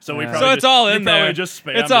 did. So we Yeah. probably So it's just, all we in probably there. just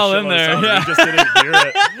spammed It's all a in shitload of there, sounds. yeah. We just didn't hear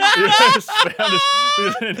it. We just spammed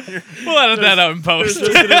we didn't hear. We'll edit that out in There's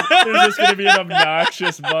post. just gonna be an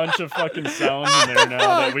obnoxious bunch of fucking sounds in there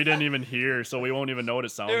now that we didn't even hear, so we won't even know what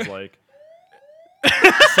it sounds like.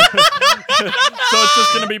 So it's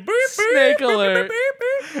just gonna be boop, boop, Snake boop, alert.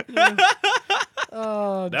 boop, boop, boop.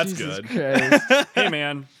 Oh, That's Jesus good. Christ. Hey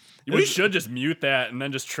man, we should just mute that and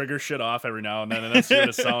then just trigger shit off every now and then see what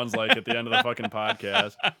it sounds like at the end of the fucking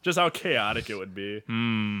podcast. Just how chaotic it would be.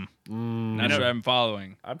 Not sure I'm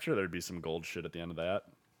following. I'm sure there'd be some gold shit at the end of that.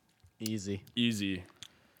 Easy. Easy.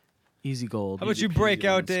 Easy gold. How about Easy you break peasy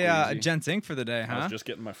out lemon a squeezy. Gents Inc. for the day, I huh? was just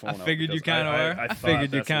getting my phone out. figured you because kinda were. I thought figured you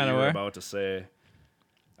that's what kinda you were. about to say.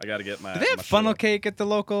 I gotta get my. Do they have my shit funnel up. cake at the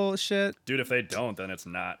local shit? Dude, if they don't, then it's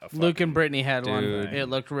not a fucking. Luke and Brittany had one. Dude. It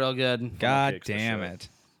looked real good. God cake's the damn shit. it.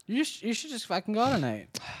 You should just fucking go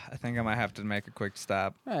tonight. I think I might have to make a quick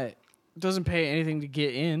stop. Right. It doesn't pay anything to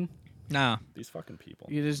get in. No. These fucking people.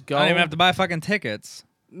 You just go. I don't even have to buy fucking tickets.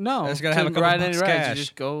 No. I just gotta have a couple ride any bucks rides. You cash.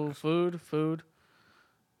 just go food.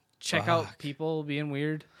 Check out Fuck. people being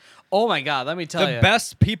weird. Oh my God, let me tell The you.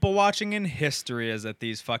 best people watching in history is at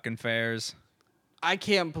these fucking fairs. I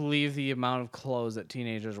can't believe the amount of clothes that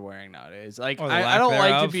teenagers are wearing nowadays. Like, Or the I lack don't like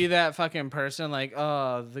to thereof. be that fucking person. Like,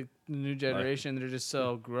 oh, the new generation, they're just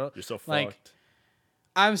so gross. You're so fucked. Like,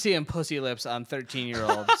 I'm seeing pussy lips on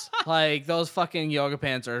 13-year-olds. Like, those fucking yoga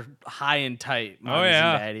pants are high and tight. Mommies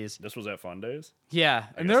yeah. and daddies. This was at Fun Days. Yeah,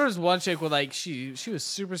 and guess. there was one chick with like she was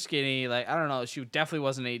super skinny. Like, I don't know, she definitely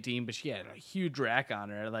wasn't 18, but she had a huge rack on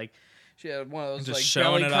her. Like, she had one of those Just like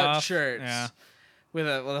showing belly it cut off. shirts. Yeah. With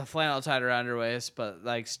a flannel tied around her waist, but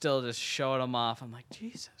like still just showing them off. I'm like,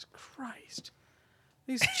 Jesus Christ.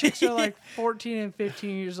 These chicks are like 14 and 15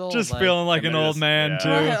 years old. Just feeling like And an they're old just- man, yeah. too.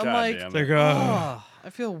 Right, I'm God like- damn It's it. like, Oh, I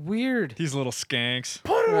feel weird. these little skanks.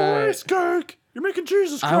 Put it Right. away, skank. You're making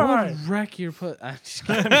Jesus I cry. would wreck your put. I'm just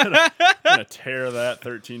kidding. I'm gonna tear that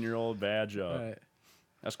 13-year-old badge up. Right.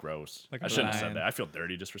 That's gross. Like I a shouldn't have lion. said that. I feel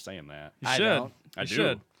dirty just for saying that. You I should. don't. I You do.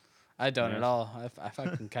 should. I don't Yeah. at all. I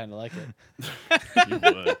fucking kind of like it. You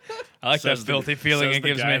would. I like that Says filthy feeling says it the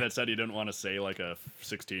gives guy me. that said he didn't want to say like a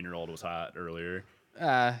 16-year-old was hot earlier.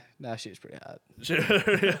 No, she was pretty hot.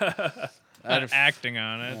 I'm acting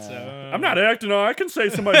on it, so. I'm not acting on. I can say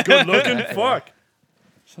somebody's good looking. Fuck.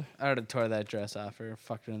 I would have tore that dress off her,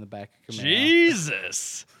 fucked her in the back of Camaro.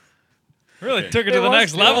 Jesus. Really Okay. took it to the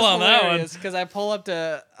next level on that one. Because I pull up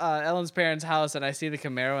to Ellen's parents' house and I see the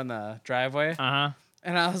Camaro in the driveway. Uh-huh.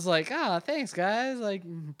 And I was like, thanks, guys. Like,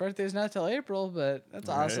 birthday's not till April, but that's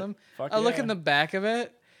Right. awesome. Fuck I look yeah. in the back of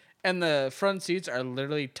it, and the front seats are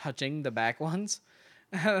literally touching the back ones.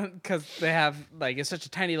 Because they have, like, it's such a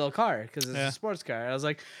tiny little car because it's Yeah. a sports car. I was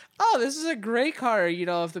like, oh, this is a great car,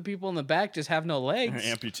 if the people in the back just have no legs.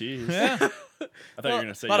 Amputees. Yeah. I thought you were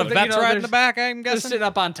gonna say. A lot you of looked- vets riding in the there's- back, I'm Just guessing. sitting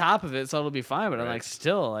up on top of it, so it'll be fine. But I'm Right. like,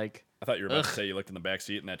 still, like, I thought you were about to say you looked in the back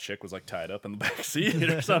seat and that chick was like tied up in the back seat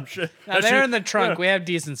or some shit. now That they're shit- in the trunk. Yeah. We have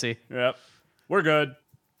decency. Yep. We're good.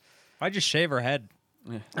 Why'd you shave her head?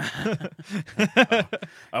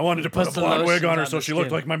 I wanted to put a Puts the blonde wig lotions on her on so the she looked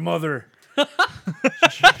skin. like my mother.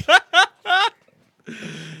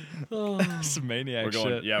 Some maniac We're going.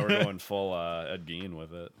 shit. Yeah, we're going full Ed Gein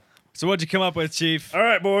with it. So what'd you come up with, Chief? All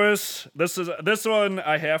right, boys. This one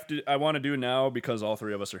I want to do now because all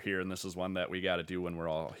three of us are here, and this is one that we got to do when we're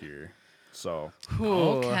all here. So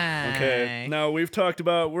okay. Now we've talked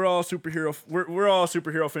about we're all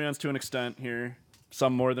superhero fans to an extent here,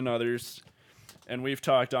 some more than others, and we've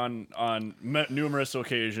talked on numerous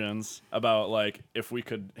occasions about like if we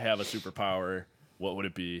could have a superpower, what would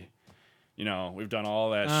it be? We've done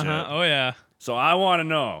all that Uh-huh. shit. Oh, yeah. So I want to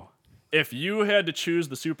know if you had to choose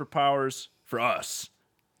the superpowers for us,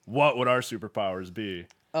 what would our superpowers be?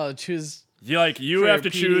 Oh, choose. You For have to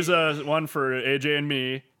Petey. choose one for AJ and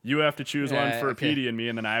me. You have to choose one Yeah, for okay. Petey and me,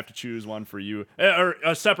 and then I have to choose one for you, or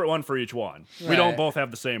a separate one for each one. We don't Right. both have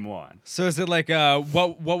the same one. So is it like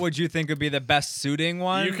what would you think would be the best suiting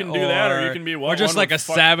one? You can do that, or you can be or what just one like would a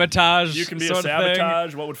fuck- sabotage. You can be a sort of thing?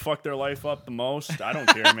 sabotage. What would fuck their life up the most? I don't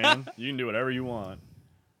care, man. You can do whatever you want.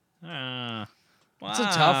 Wow. It's a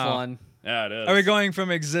tough one. Yeah, it is. Are we going from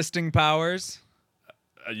existing powers?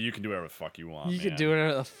 You can do whatever the fuck you want. You man. could do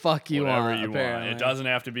whatever the fuck you Whatever want. you apparently. want. It doesn't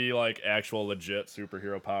have to be like actual legit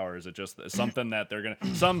superhero powers. It just is something that they're gonna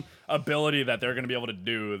some ability that they're gonna be able to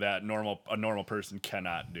do that a normal person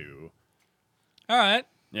cannot do. All right.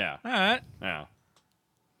 Yeah. All right. Yeah.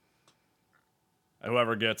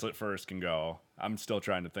 Whoever gets it first can go. I'm still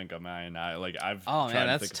trying to think of mine. I've Oh tried man,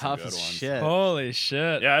 to that's think of some tough good as ones. shit. Holy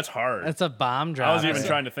shit. Yeah, it's hard. That's a bomb drop. I was even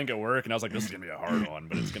trying to think at work, and I was like, "This is gonna be a hard one,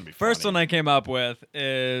 but it's gonna be First funny. one I came up with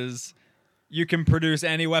is you can produce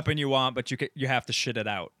any weapon you want, but you have to shit it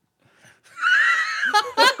out.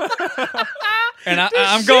 And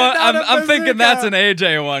I'm thinking that's an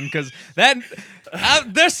AJ one because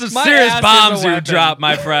there's some My serious ass is bombs a you weapon. drop,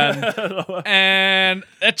 my friend, and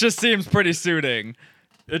it just seems pretty suiting.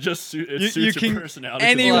 It just suits You your can personality.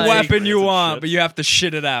 any 'cause like- weapon you some want, shits. but you have to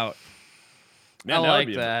shit it out. Man, I that like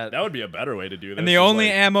would be that. That would be a better way to do this. And the is only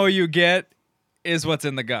like, ammo you get is what's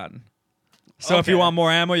in the gun. So if you Okay. want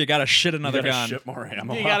more ammo, you gotta shit you another gotta gun. ship more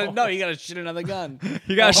ammo. You gotta shit another gun.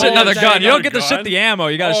 You gotta Oh, shit another shit gun. You don't another get to shit gun? the ammo.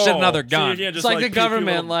 You gotta shit another So gun. you can't It's just, like the peek your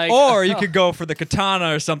government, little- like Or you could go for the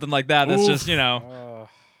katana or something like that. That's just, Oof.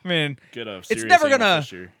 I mean, get a it's serious never ammo gonna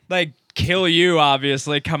fisher. like kill you,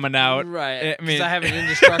 obviously, coming out. right. I mean, I have an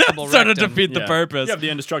indestructible sort of rectum. defeat the Yeah. purpose. You have the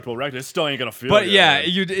indestructible rectum. It still ain't gonna feel. But good. yeah,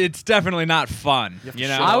 it's definitely not fun. have to You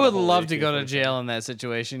shit know, I would Whole love to go to AK-47. jail in that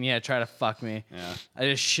situation. Yeah, try to fuck me. Yeah. I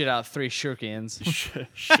just shit out 3 shurikens.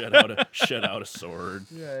 shit out a sword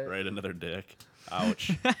right into their dick. Ouch.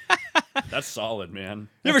 That's solid, man.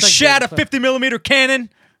 you ever That's like shot a good 50mm cannon?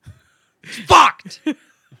 Fucked.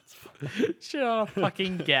 Shit out a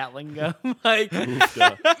fucking Gatling gun. Like,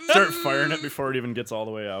 Start firing it before it even gets all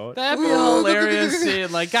the way out. that'd be hilarious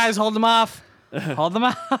scene. Like, guys, hold them off. Hold them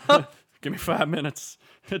off. Give me 5 minutes.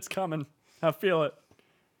 It's coming. I feel it.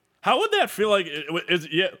 How would that feel like?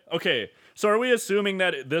 Okay. So are we assuming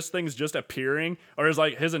that this thing's just appearing, or is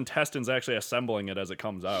like his intestines actually assembling it as it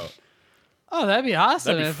comes out? Oh, that'd be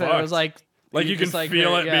awesome That'd be if it fucked. was like You can just, like,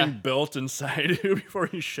 feel it yeah. being built inside you before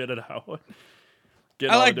you shit it out. Get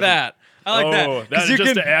I all the like different- that. I like Oh, that. that 'Cause you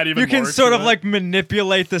just can, to add even you can more sort to of it? like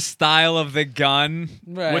manipulate the style of the gun.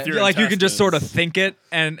 right. with your Like you can just sort of intestines. think it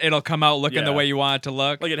and it'll come out looking the Yeah. way you want it to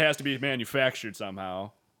look. Like it has to be manufactured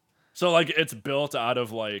somehow. So like it's built out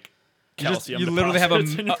of like calcium. you literally have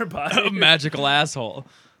deposits in your body. a magical asshole.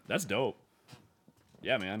 That's dope.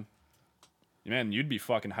 Yeah, man. Man, you'd be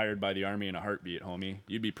fucking hired by the army in a heartbeat, homie.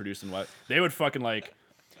 You'd be producing what? They would fucking like.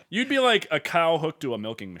 You'd be like a cow hooked to a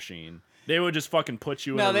milking machine. They would just fucking put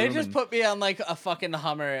you in No, a they room just and put me on like a fucking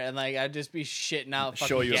Hummer and like I'd just be shitting out fucking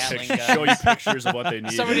show you Gatling pictures. guns. Show you pictures of what they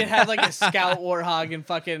need. Somebody had like a Scout Warthog and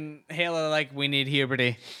fucking Halo. Like, we need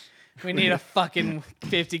Huberty. We need a fucking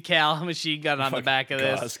 50 cal machine gun on the Fucking back of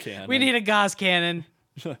this. Gauss cannon. We need a Gauss cannon.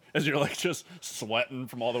 As you're like just sweating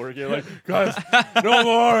from all the work, you're like, guys, no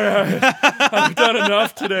more. I've done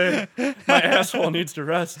enough today. My asshole needs to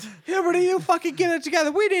rest. Huberty, you fucking get it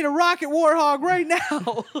together. We need a rocket Warthog right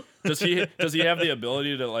now. Does he have the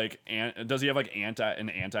ability to like does he have like an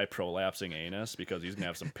anti-prolapsing anus because he's gonna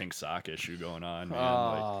have some pink sock issue going on, man?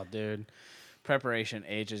 Oh, dude. Preparation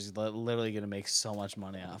H is literally going to make so much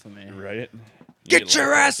money off of me. Like, right? Get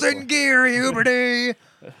your ass in gear, Huberty.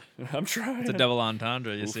 I'm trying. It's a double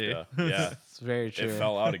entendre, you see. Oofta. Yeah. It's very true. It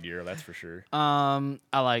fell out of gear, that's for sure. I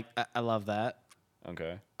love that.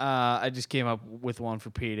 Okay. I just came up with one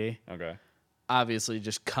for Petey. Okay. Obviously,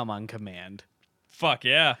 just come on command. Fuck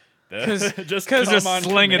yeah. just just come on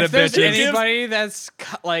sling it command. a If there's bitches. anybody that's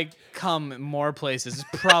come more places,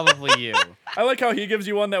 it's probably you. I like how he gives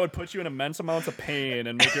you one that would put you in immense amounts of pain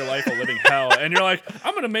and make your life a living hell. And you're like,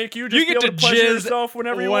 I'm gonna make you just You be get able to to pleasure jizz yourself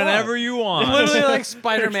whenever you want. Literally, like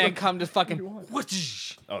Spider-Man come to fucking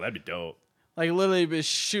whoosh. Oh, that'd be dope. Like literally be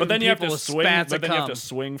shooting But then you have people to with swing. spats But of then you have cum. to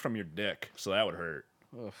swing from your dick, so that would hurt.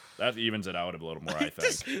 That evens it out a little more, I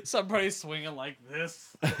think. Somebody swinging like this.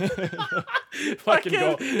 Fucking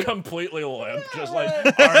go completely limp, just like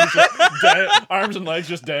arms and legs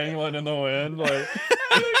just dangling in the wind. Like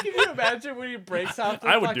Can you imagine when he breaks out the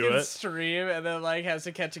I would fucking do it. stream and then like has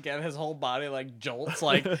to catch again? His whole body like jolts.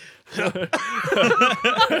 Like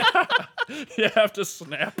you have to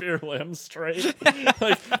snap your limbs straight.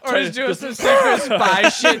 Like, or he's doing some secret spy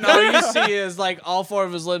shit, and all you see is like all 4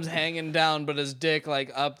 of his limbs hanging down, but his dick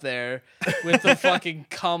like up there with the fucking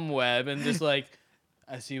cum web, and just like,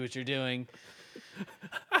 I see what you're doing.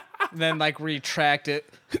 And then like retract it.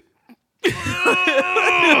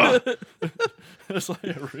 it's like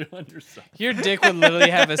a reel on yourself. Your dick would literally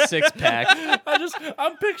have a 6-pack.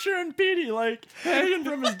 I'm picturing Petey like hanging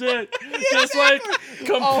from his dick, just like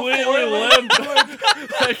completely limp,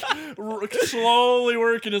 like slowly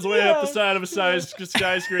working his way up the side of a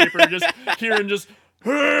skyscraper, just hearing just.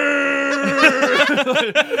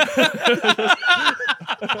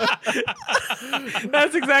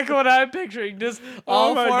 That's exactly what I'm picturing. Just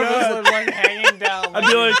all my 4 of his God. limbs like hanging down. I'd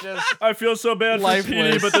be like, he's just I feel so bad for Petey,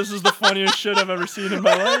 lifeless. but this is the funniest shit I've ever seen in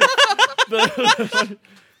my life.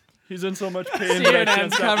 He's in so much pain. That I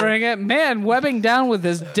can't CNN's stop covering it. Man, webbing down with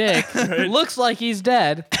his dick. Looks like he's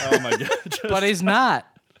dead, Oh my god! but he's not.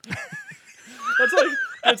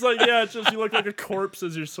 It's like yeah, it's just you look like a corpse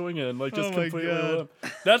as you're swinging, like just Oh my completely God. limp.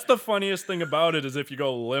 That's the funniest thing about it is if you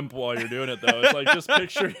go limp while you're doing it though. It's like just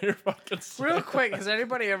picture your fucking. Real quick, has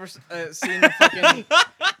anybody ever seen the fucking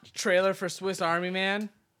trailer for Swiss Army Man?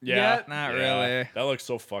 Yeah, Yet? Not really. That looks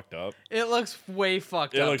so fucked up. It looks way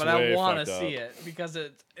fucked It up, looks but I way want to fucked see up. it because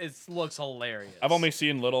it looks hilarious. I've only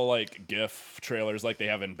seen little like GIF trailers like they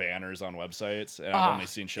have in banners on websites, and I've only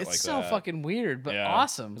seen shit like that. It's so fucking weird, but Yeah.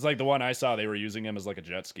 awesome. It's like the one I saw. They were using him as like a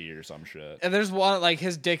jet ski or some shit. And there's one like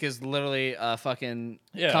his dick is literally a fucking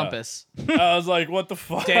Yeah. compass. I was like, what the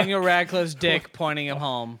fuck? Daniel Radcliffe's dick pointing him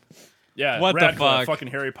home. Yeah, What the Radcliffe, fuck? Fucking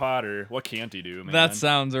Harry Potter. What can't he do, man? That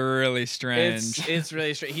sounds really strange. It's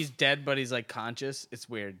really straight. He's dead, but he's like conscious. It's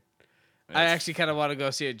weird. I actually kind of want to go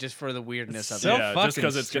see it just for the weirdness of so it. yeah, just fucking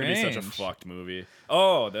because it's gonna be such a strange. fucked movie.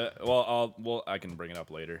 Oh, I can bring it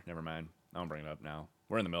up later. Never mind. I won't bring it up now.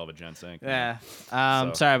 We're in the middle of a Gen Sync. Yeah.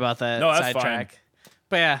 So- Sorry about that. No, that's sidetrack.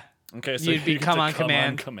 But yeah, Okay, so You'd be you get come to on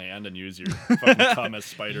command. command and use your fucking come as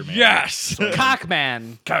Spider-Man. Yes!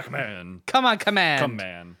 Cockman. Cockman. Come on, command. Come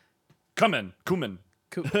man. Cumin.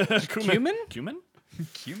 Cumin? Cumin?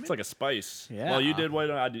 It's like a spice. Yeah. Well, you did one.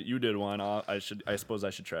 You did one. I suppose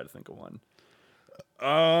I should try to think of one.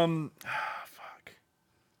 Fuck.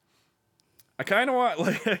 I kind of want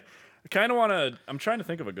to. I'm trying to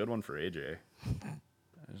think of a good one for AJ. I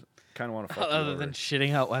kind of want to fuck you Other over. than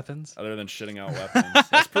shitting out weapons. Other than shitting out weapons.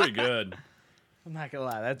 That's pretty good. I'm not gonna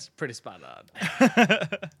lie, that's pretty spot on.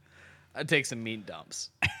 I'd take some meat dumps.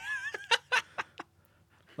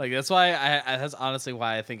 Like that's why that's honestly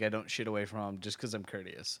why I think I don't shit away from him, just because I'm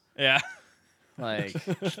courteous. Yeah. Like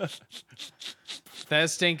that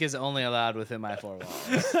stink is only allowed within my four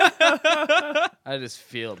walls. I just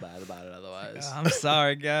feel bad about it otherwise. I'm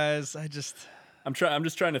sorry, guys. I'm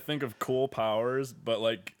just trying to think of cool powers, but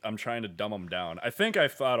like I'm trying to dumb them down. I think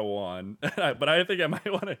I've thought of one, but I think I might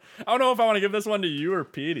want to. I don't know if I want to give this one to you or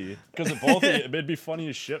Petey because both of you, it'd be funny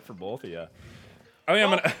as shit for both of you. I mean, I'm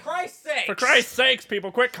gonna. Christ's sake! For Christ's sakes,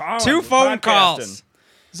 people, quit calling. 2 We're phone podcasting. calls.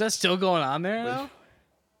 Is that still going on there now?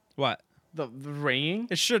 What? The ringing?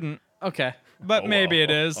 It shouldn't, Okay. but maybe it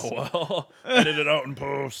is. Oh well, edit it out in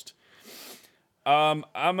post.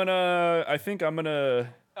 I think I'm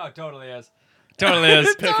gonna. Oh, totally is. Totally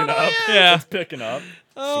is. Picking up. Yeah. It's picking up.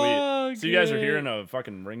 Oh, Sweet. So you guys are great. hearing a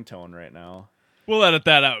fucking ringtone right now. We'll edit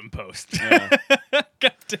that out in post. Yeah.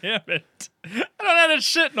 God damn it. I don't edit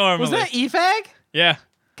shit normally. Was that EFAG? Yeah.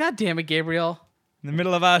 God damn it, Gabriel. In the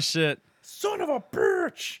middle of our shit. Son of a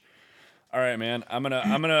bitch. All right, man. I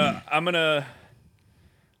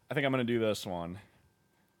think I'm gonna do this one.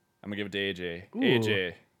 I'm gonna give it to AJ.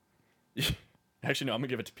 AJ. Actually, no. I'm gonna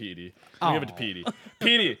give it to Petey. I'm gonna give it to Petey.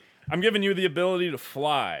 Petey, I'm giving you the ability to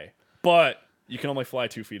fly, but you can only fly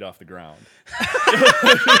 2 feet off the ground.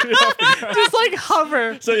 Just like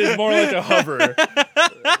hover. So it's more like a hover.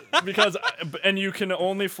 And you can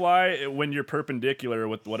only fly when you're perpendicular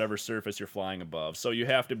with whatever surface you're flying above. So you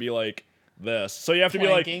have to be like this. So you have to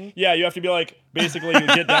Planking? be like, yeah, you have to be like, basically you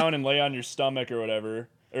get down and lay on your stomach or whatever.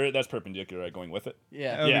 Or that's perpendicular, right? Going with it.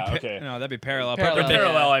 Yeah. Yeah, Be okay. No, that'd be parallel. Parallel.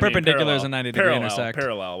 Perpendicular, I mean, Perpendicular is parallel. a 90-degree Parallel, intersect.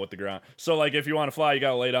 Parallel with the ground. So like if you want to fly, you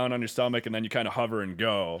gotta lay down on your stomach and then you kind of hover and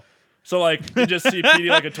go. So like you just see Petey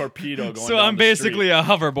like a torpedo going. So down I'm the basically street. a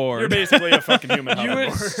hoverboard. You're basically a fucking human You would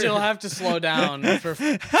hoverboard. still have to slow down for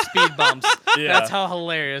speed bumps. Yeah. That's how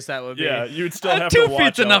hilarious that would be. Yeah, you'd still have 2 to watch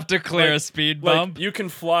feet's enough out. to clear Like- a speed Like, bump. you can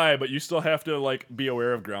fly, but you still have to like be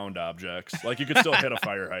aware of ground objects. Like you could still hit a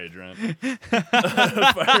fire hydrant.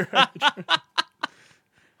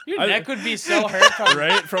 Your neck would be so hurt from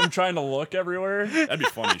Right? From trying to look everywhere. That'd be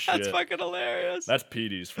funny shit. That's fucking hilarious. That's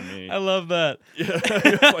Petey's for me. I love that.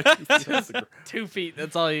 Like, 2 feet off the ground. 2 feet.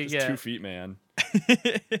 That's all you Just get. 2 feet, man.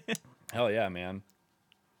 Hell yeah, man.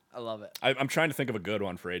 I love it. I'm trying to think of a good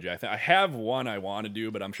one for AJ. I have one I want to do,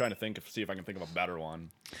 but I'm trying to see if I can think of a better one.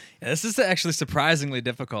 Yeah, this is actually surprisingly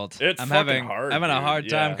difficult. It's I'm fucking hard. having a dude. hard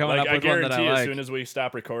time Yeah. coming Like, up with one that guarantee I as like. soon as we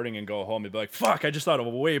stop recording and go home, you'd be like, "Fuck! I just thought of a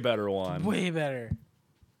way better one." Way better.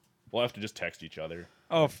 We'll have to just text each other.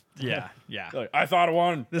 Oh, yeah. Like, I thought of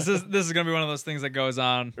one. This is gonna be one of those things that goes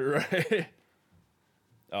on. Right.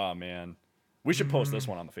 Oh man, we should post this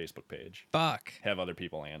one on the Facebook page. Fuck. Have other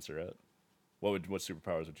people answer it. What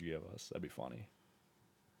superpowers would you give us? That'd be funny.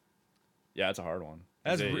 Yeah, it's a hard one.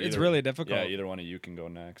 It's really difficult. Yeah, either one of you can go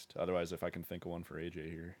next. Otherwise, if I can think of one for AJ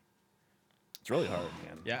here, it's really hard,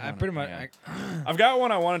 man. Yeah, I don't pretty know, much. man. I've got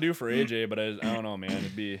one I want to do for AJ, but I don't know, man.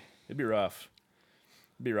 It'd be rough.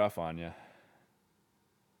 It'd be rough on you.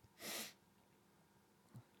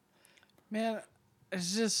 Man,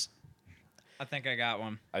 it's just I think I got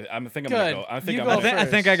one. I think I'm Good. gonna go. I think You I'm go gonna, I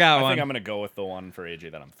think I got I one. think I'm gonna go with the one for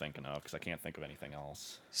AJ that I'm thinking of because I can't think of anything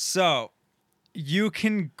else. So, you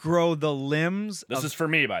can grow the limbs. This of, is for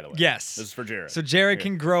me, by the way. Yes. This is for Jared. So Jared Here.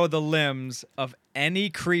 can grow the limbs of any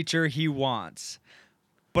creature he wants,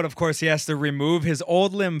 but of course he has to remove his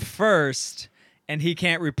old limb first, and he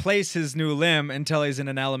can't replace his new limb until he's in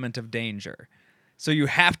an element of danger. So you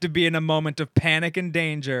have to be in a moment of panic and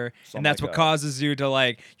danger, Something and that's like what that. causes you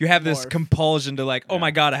to you have this Morph. compulsion to oh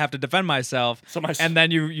my god, I have to defend myself. So my- and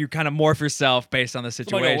then you kind of morph yourself based on the like a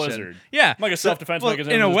situation. lizard. Yeah, Like a self-defense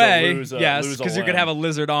mechanism in a just to way, lose a- yes, lose a because you could limb. have a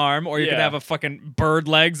lizard arm, or you could Yeah. have a fucking bird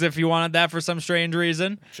legs if you wanted that for some strange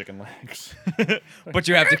reason. Chicken legs. But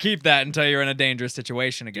you have to keep that until you're in a dangerous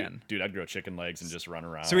situation again. Dude, I'd grow chicken legs and just run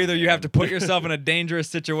around. So either you have to man. put yourself in a dangerous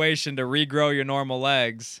situation to regrow your normal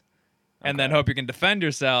legs, and then Okay. hope you can defend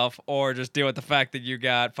yourself, or just deal with the fact that you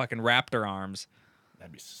got fucking raptor arms.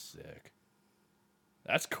 That'd be sick.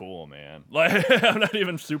 That's cool, man. Like, I'm not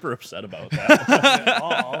even super upset about that.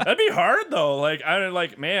 That'd be hard though. Like, I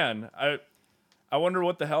wonder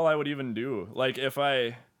what the hell I would even do. Like, if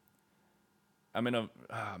I'm in a,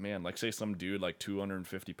 like, say some dude, like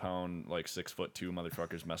 250-pound, like 6'2"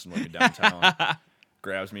 motherfuckers messing with me downtown,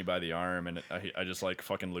 grabs me by the arm, and I just like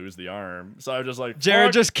fucking lose the arm. So I'm just like, Jared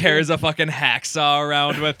fuck. just carries a fucking hacksaw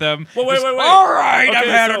around with him. Well, wait. All right, I've Okay,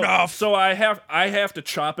 had so- enough. So I have to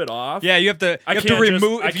chop it off. Yeah, you have to I remove. can't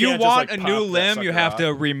just- I If you can't just, want like, a new pop that limb, you sucker have off.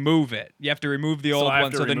 to remove it. You have to remove the So old I have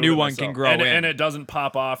one to so the remove new it one can myself. grow in. And it doesn't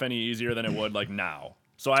pop off any easier than it would like now.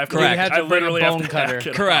 So I have to. Correct. Like, You'd have to I bring a literally have bone to cutter. hack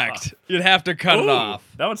it Correct. off. You'd have to cut it Ooh, off.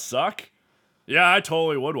 That would suck. Yeah, I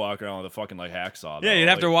totally would walk around with a fucking like hacksaw. Yeah, though. you'd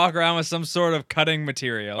have to Like- walk around with some sort of cutting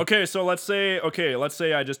material. Okay, so let's say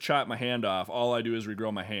I just chop my hand off. All I do is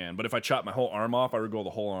regrow my hand. But if I chop my whole arm off, I regrow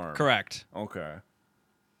the whole arm. Correct. Okay.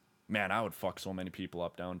 Man, I would fuck so many people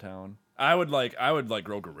up downtown. I would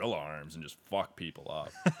grow gorilla arms and just fuck people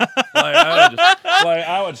up.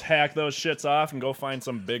 I would just hack those shits off and go find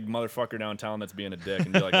some big motherfucker downtown that's being a dick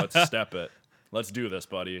and be like, let's step it. Let's do this,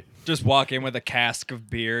 buddy. Just walk in with a cask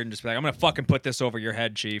of beer and just be like, I'm gonna fucking put this over your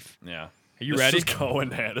head, Chief. Yeah. Are you This ready? is going,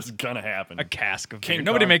 man. This is gonna happen. A cask of King beer.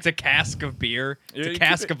 Nobody Kong. makes a cask of beer. It's You a keep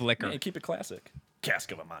cask it- of liquor. Yeah, keep it classic.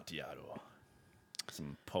 Cask of Amontillado.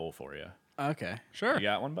 Some Poe for you. okay. Sure. You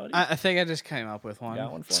got one, buddy? I think I just came up with one.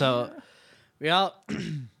 Got one for so we all,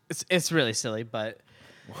 it's really silly, but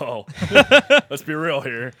Whoa. Let's be real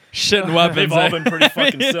here. Shit and weapons. They've all been pretty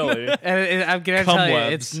fucking silly. I'm gonna Cum tell you,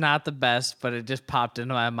 webs. it's not the best, but it just popped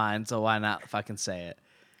into my mind, so why not fucking say it?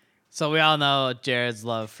 So we all know Jared's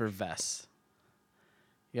love for vests.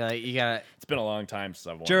 You gotta. It's been a long time since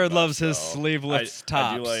I've worn Jared a vest, loves his though. sleeveless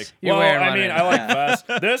I do tops. like. You're well, wearing I one mean, right I like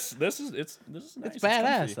now. vests. This is nice. It's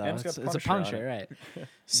badass comfy. though. And It's got a on puncture, it. right?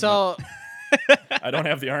 So I don't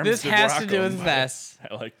have the arms. this to has rock to do with them, but vests.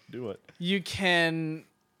 I like to do it. You can,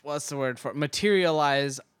 what's the word for it?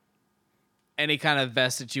 Materialize any kind of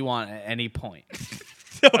vest that you want at any point.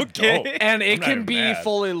 Okay. Dope. And I'm it not can even be mad.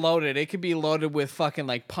 fully loaded. It could be loaded with fucking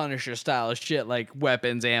like Punisher style shit, like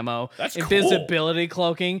weapons, ammo, That's cool. invisibility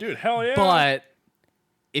cloaking. Dude, hell yeah. But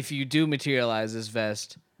if you do materialize this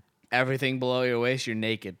vest, everything below your waist, you're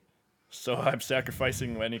naked. So I'm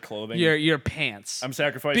sacrificing any clothing. Your pants I'm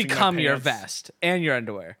sacrificing my become your pants, vest and your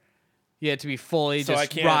underwear. You have to be fully So I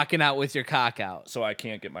just can't- rocking out with your cock out. So I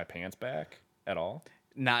can't get my pants back at all.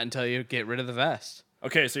 Not until you get rid of the vest.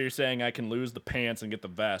 Okay, so you're saying I can lose the pants and get the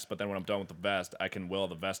vest, but then when I'm done with the vest, I can will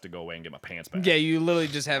the vest to go away and get my pants back. Yeah, you literally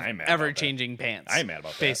just have I'm mad about ever-changing pants. I ain't mad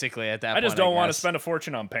about that. Basically, at that I point, just don't want to guess. spend a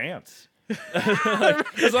fortune on pants.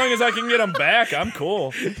 As long as I can get them back, I'm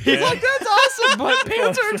cool. That's awesome, but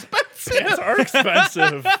pants are expensive. Pants are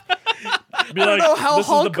expensive. Be like, know how this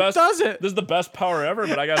Hulk is the best, does it. This is the best power ever,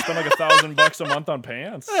 but I gotta spend like $1,000 a month on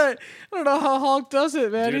pants. I don't know how Hulk does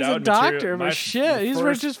it, man. Dude, He's I a would doctor, my- but shit, the he's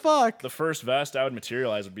first- rich as fuck. The first vest I would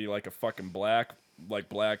materialize would be like a fucking black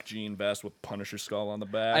jean vest with Punisher skull on the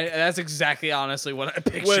back. That's exactly, honestly, what I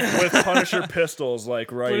picture. with Punisher pistols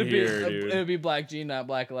like right Would it here, be, dude. it would be black jean, not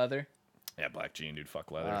black leather. Yeah, black jean, dude.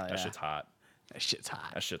 Fuck leather. Oh, That yeah. shit's hot. That shit's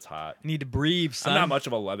hot. That shit's hot. Need to breathe, son. I'm not much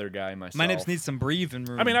of a leather guy myself. My nips need some breathing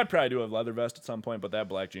room. I mean, I'd probably do a leather vest at some point, but that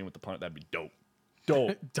black jean with the punch, that'd be dope.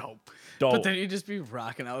 Dope. Dope. Dope. But then you'd just be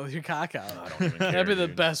rocking out with your cock out. I don't even care, That'd be the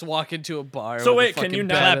dude. best walk into a bar. So with a wait, can fucking you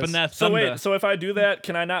not- badass- Clapping that So thunder. wait, so if I do that,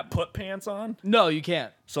 can I not put pants on? No, you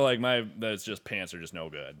can't. So like that's just pants are just no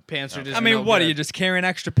good. Pants are just. I mean, no what good. are you just carrying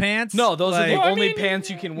extra pants? No, those are the Like- only pants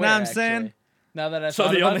you can wear. Know what I'm saying? actually. Now that I So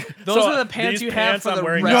thought the about only- it, those so are the pants these you have pants for I'm the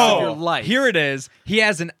wearing rest now- of your life. Here it is. He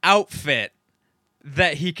has an outfit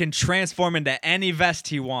that he can transform into any vest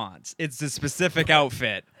he wants. It's a specific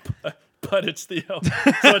outfit. but it's the so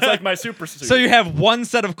it's like my super suit. So you have one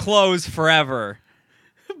set of clothes forever.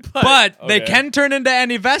 But they Okay. can turn into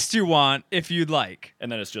any vest you want if you'd like.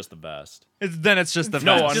 and then it's just the vest. Then it's just the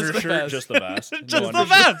No vest. undershirt, just the vest. Just No the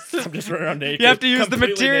undershirt. vest. I'm just running around naked. You have to use the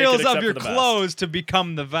completely materials naked of except your for the vest. clothes to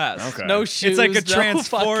become the vest. Okay. No shoes. It's like a no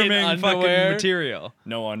transforming fucking underwear. material.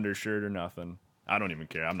 No undershirt or nothing. I don't even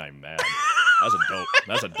care. I'm not even mad.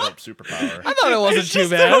 That's a dope superpower. I thought it wasn't too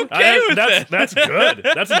just bad. okay with That's good.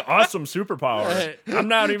 That's an awesome superpower. I'm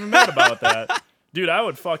not even mad about that. Dude, I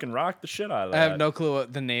would fucking rock the shit out of I that. have no clue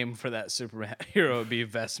what the name for that superhero would be.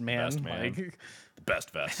 Vest Man. Vest Man. Like,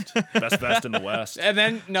 Best vest. Best vest in the West. and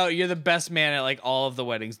then no, you're the best man at like all of the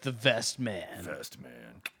weddings. The Vest Man. Vest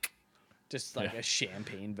man. Just like a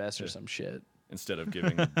champagne vest or some shit. Instead of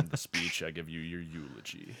giving the speech, I give you your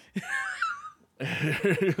eulogy.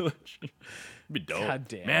 Eulogy. Be dope. God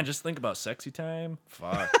damn. Man, just think about sexy time.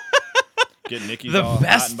 Fuck. Get Nikki's The all hot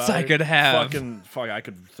vests and I bothered. could have. Fuck, I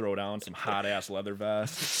could throw down some hot ass leather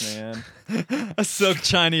vests, man. A silk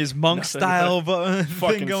Chinese monk style thing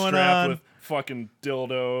Fucking going strapped on. with fucking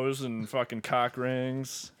dildos and fucking cock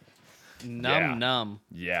rings. Yeah. Num.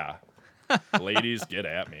 Yeah. Ladies, get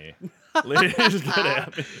at me. Ladies, get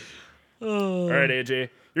at me. All right, AJ.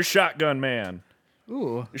 You're shotgun man.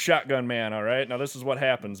 Ooh. You're shotgun man, all right? Now this is what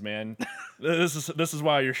happens, man. This is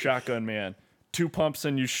why you're shotgun man. 2 pumps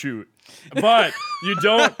and you shoot. But you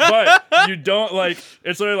don't like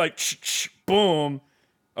it's literally like boom.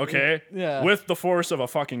 Okay? Yeah. With the force of a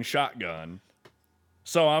fucking shotgun.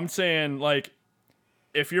 So I'm saying, like,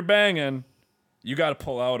 if you're banging, you got to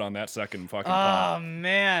pull out on that second fucking Oh pump.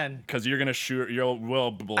 man. Because you're going to shoot,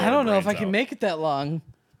 will blow I don't know if I brains can out. make it that long.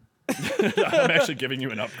 I'm actually giving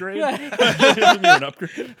you an upgrade. I'm giving you an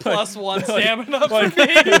upgrade. Plus one stamina for Like, me.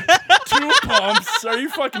 2 pumps. Are you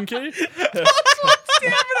fucking kidding?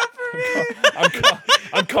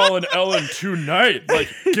 I'm calling Ellen tonight. Like,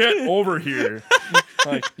 get over here.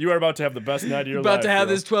 Like, you are about to have the best night of your life. About to have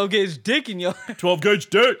bro. this 12 gauge dick in your. 12 gauge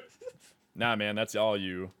dick. Nah, man, that's all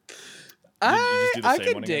you. just do the I same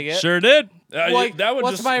can one dig again? it. Sure did. Like, that would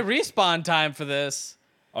what's just. my respawn time for this?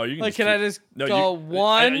 Oh, you can Like, can I just No, go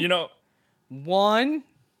one? You know, One,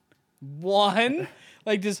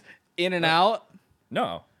 like just in and out.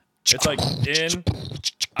 no. It's like in,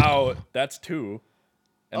 out. That's 2.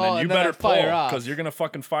 And then Oh, you and then I better pull fire off. because you're gonna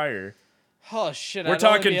fucking fire. Oh shit! We're I'd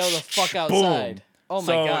only talking be able to fuck boom. outside. Oh my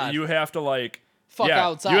so god! you have to like Fuck yeah,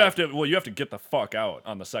 outside. You have to get the fuck out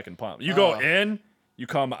on the second pump. You go Oh. in, you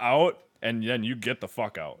come out, and then you get the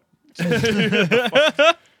fuck out.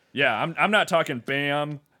 Yeah, I'm not talking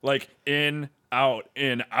bam, like in, out,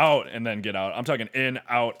 and then get out. I'm talking in,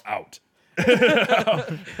 out, out.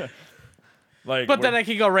 Like, but then I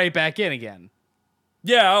can go right back in again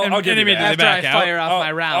yeah, I'll give you immediately that. after back I out. fire off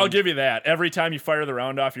my round. I'll give you that. Every time you fire the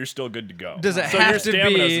round off, you're still good to go. Does it so have your to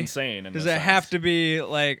stamina's be? insane. In Does this it have sense. to be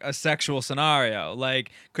like a sexual scenario? Like,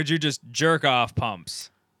 could you just jerk off pumps?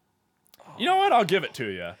 You know what? I'll give it to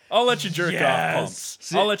you. I'll let you jerk off pumps.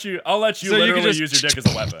 See- I'll let you So you could literally just- use your dick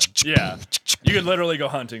as a weapon. Yeah. You could literally go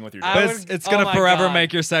hunting with your I dick. But would- it's oh gonna my forever God.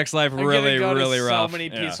 make your sex life I'm really, gonna go really to rough. So many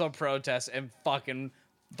Yeah. peaceful protests and fucking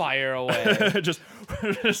fire away. just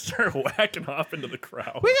start whacking off into the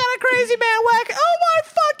crowd. We got a crazy man whack. Oh my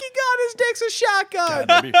fucking god, his dick's a shotgun. God,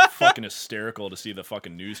 that'd be fucking hysterical to see the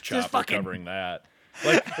fucking news chopper fucking- covering that.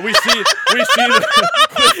 Like we see the,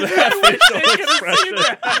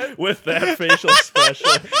 with that facial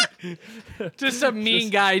expression. Just a mean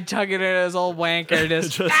guy tugging at his old wanker.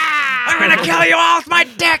 Just, Just- I'm gonna kill you all with my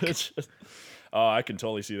dick. it's just- oh, I can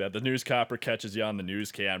totally see that. The news copper catches you on the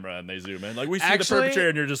news camera and they zoom in. Like we see the Actually, perpetrator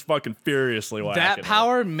and you're just fucking furiously whacking that it.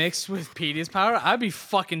 power mixed with Petey's power, I'd be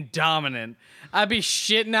fucking dominant. I'd be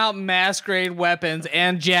shitting out mass grade weapons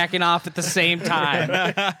and jacking off at the same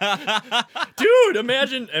time. Dude,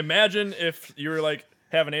 imagine if you were like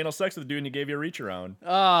having anal sex with a dude and he gave you a reach around.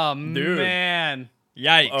 Oh Dude. man,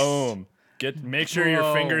 Yikes. Make sure your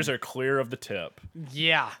Bro. fingers are clear of the tip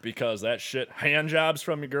yeah. because that shit hand jobs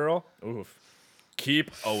from your girl. Oof.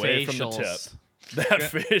 Keep away from the tip. Facials. That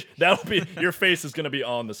face, that'll be your face is gonna be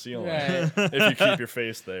on the ceiling Right. if you keep your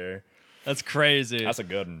face there. That's crazy. That's a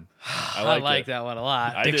good one. I I like, like it. that one a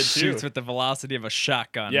lot. I Dick did shoots too. with the velocity of a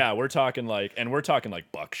shotgun. Yeah, we're talking like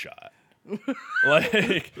buckshot.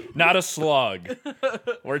 Like not a slug.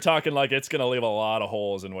 We're talking like it's gonna leave a lot of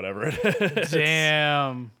holes in whatever it is.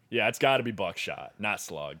 Damn. Yeah, it's got to be buckshot, not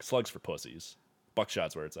slug. Slug's for pussies.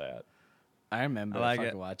 Buckshot's where it's at. I remember. I like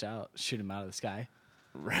fucking it. watch out. Shoot him out of the sky.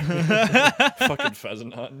 Fucking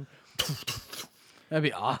pheasant hunting. That'd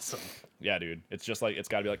be awesome. Yeah, dude. It's just like it's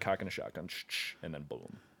got to be like cocking a shotgun, and then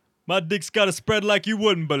boom. My dick's gotta spread like you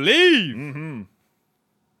wouldn't believe.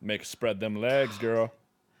 Spread them legs, girl.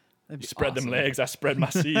 That'd You be spread awesome. them legs, I spread my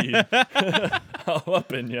seed. All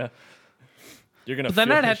up in ya. You're gonna. But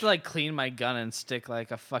then I'd have finish- to like clean my gun and stick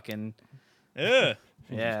like a fucking Yeah.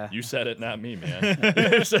 yeah. You said it, not me, man.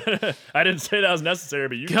 I didn't say that was necessary,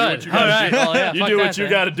 but you do what Good. you All gotta right. do. Well, yeah, You fuck do that what you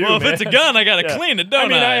then. gotta do, Well, if man. it's a gun, I gotta Yeah. clean it, don't I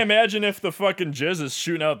mean, I? I imagine if the fucking jizz is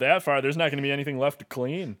shooting out that far, there's not gonna be anything left to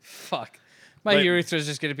clean. Fuck. My Like, urethra's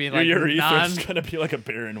just gonna be like Your non. urethra's gonna be like a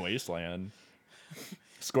barren wasteland.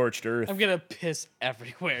 Scorched earth. I'm gonna piss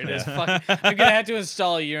everywhere. Just fucking, I'm gonna have to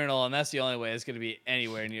install a urinal, and that's the only way it's gonna be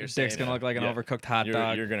anywhere near safe. Dick's gonna look like an Yeah. overcooked hot You're,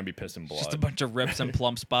 dog. you're gonna be pissing blood. Just a bunch of rips and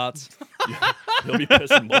plump spots. You'll be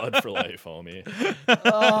pissing blood for life, homie.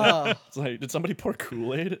 Oh. It's like, did somebody pour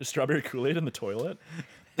Kool-Aid, strawberry Kool-Aid in the toilet?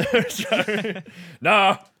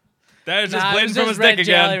 Nah, That is just Nah, it bleeding was from just his red dick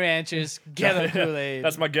Jolly again. Ranchers. Ghetto Kool-Aid.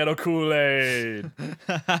 that's my ghetto Kool-Aid.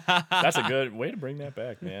 That's a good way to bring that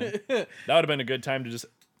back, man. That would have been a good time to just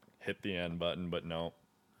hit the end button, but no,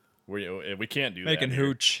 we can't do Making that. here.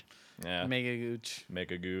 hooch. Yeah, Mega Gooch. make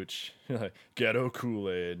a gooch. Ghetto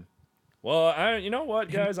Kool-Aid. Well, you know what,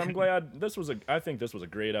 guys? I'm glad I think this was a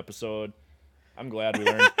great episode. I'm glad we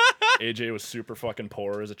learned AJ was super fucking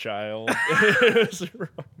poor as a child. Super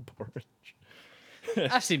fucking poor.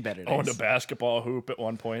 I've seen better Owned a days. basketball hoop at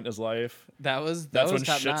one point in his life. That was That's when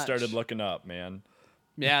top shit notch. started looking up, man.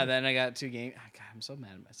 Yeah, then I got 2 games. God, I'm so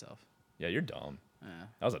mad at myself. Yeah, you're dumb. Yeah,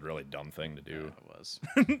 That was a really dumb thing to do. it was.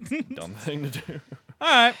 Dumb thing to do. All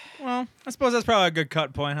right. Well, I suppose that's probably a good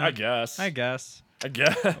cut point, huh? I guess. I guess. I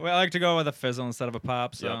guess. Well, I like to go with a fizzle instead of a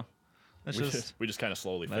pop, so Yep. let's We just just kind of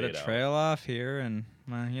slowly let fade it out. trail off here, and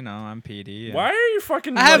you know, I'm PD. and- Why are you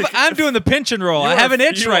fucking? I'm doing the pinch and roll. I you have are- an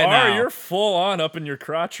itch you right are, now. You're full on up in your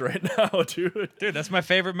crotch right now, dude. Dude, that's my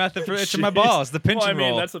favorite method for itching my Jeez. balls. The pinch Well, and I mean,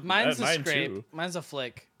 roll. that's Mine's a mine scrape. Too. Mine's a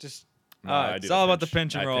flick. Just No, I it's do all about the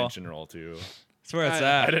pinch and roll. I pinch and roll too. That's where it's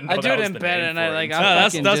I at. didn't know I do that it was in the bed, name and for I it like. until- No, I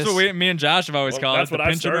that's fucking what just- me and Josh have always Well, called that's it. The what I've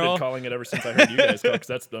pinch and started roll. calling it ever since I heard you guys call.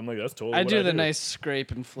 Because I'm like, that's totally. I what do the do. nice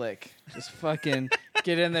scrape and flick. Just fucking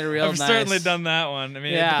get in there real I've nice. certainly done that one. I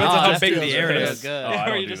mean, Yeah, it depends on oh, how that big feels the real area good. is. Oh, Or I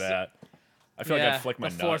don't you do just- that. I feel like I'd flick my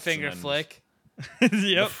the nuts. 4-finger and then flick. yep, The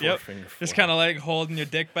yep. four-finger Just flick. kind of like holding your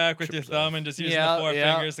dick back with your Trips thumb up. and just using Yeah, the 4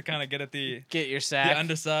 yeah. fingers to kind of get at the Get your sack.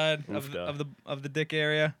 underside Oofda. of the dick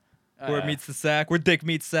area where it Uh, meets the sack, where dick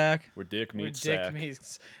meets sack, Where dick Where meets dick sack.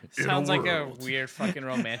 meets. In a Sounds like a world. weird fucking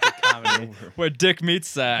romantic comedy. where dick meets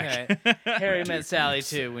sack. Right. Harry met Sally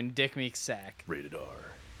too when Dick meets Sack. Rated R.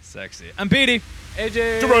 Sexy. I'm Petey.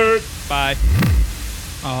 AJ. Bye.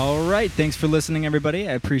 All right. Thanks for listening, everybody.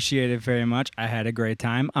 I appreciate it very much. I had a great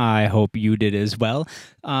time. I hope you did as well.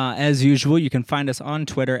 As usual, you can find us on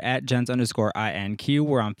Twitter at gents_INQ.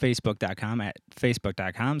 We're on Facebook.com at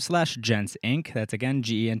Facebook.com/GentsInc. That's again,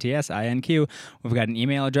 GENTSINQ. We've got an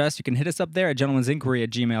email address. You can hit us up there at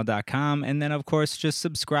gentlemen'sinquiry@gmail.com. And then, of course, just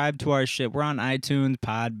subscribe to our shit. We're on iTunes,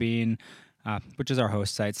 Podbean, which is our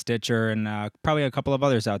host site, Stitcher, and probably a couple of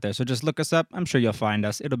others out there. So just look us up. I'm sure you'll find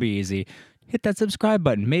us. It'll be easy. Hit that subscribe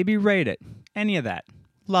button. Maybe rate it. Any of that.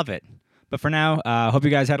 Love it. But for now, hope you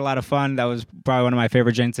guys had a lot of fun. That was probably one of my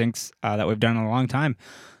favorite Gen Syncs that we've done in a long time.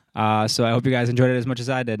 So I hope you guys enjoyed it as much as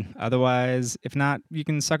I did. Otherwise, if not, you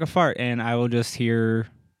can suck a fart and I will just hear...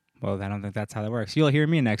 Well, I don't think that's how that works. You'll hear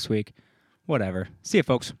me next week. Whatever. See you,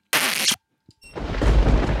 folks.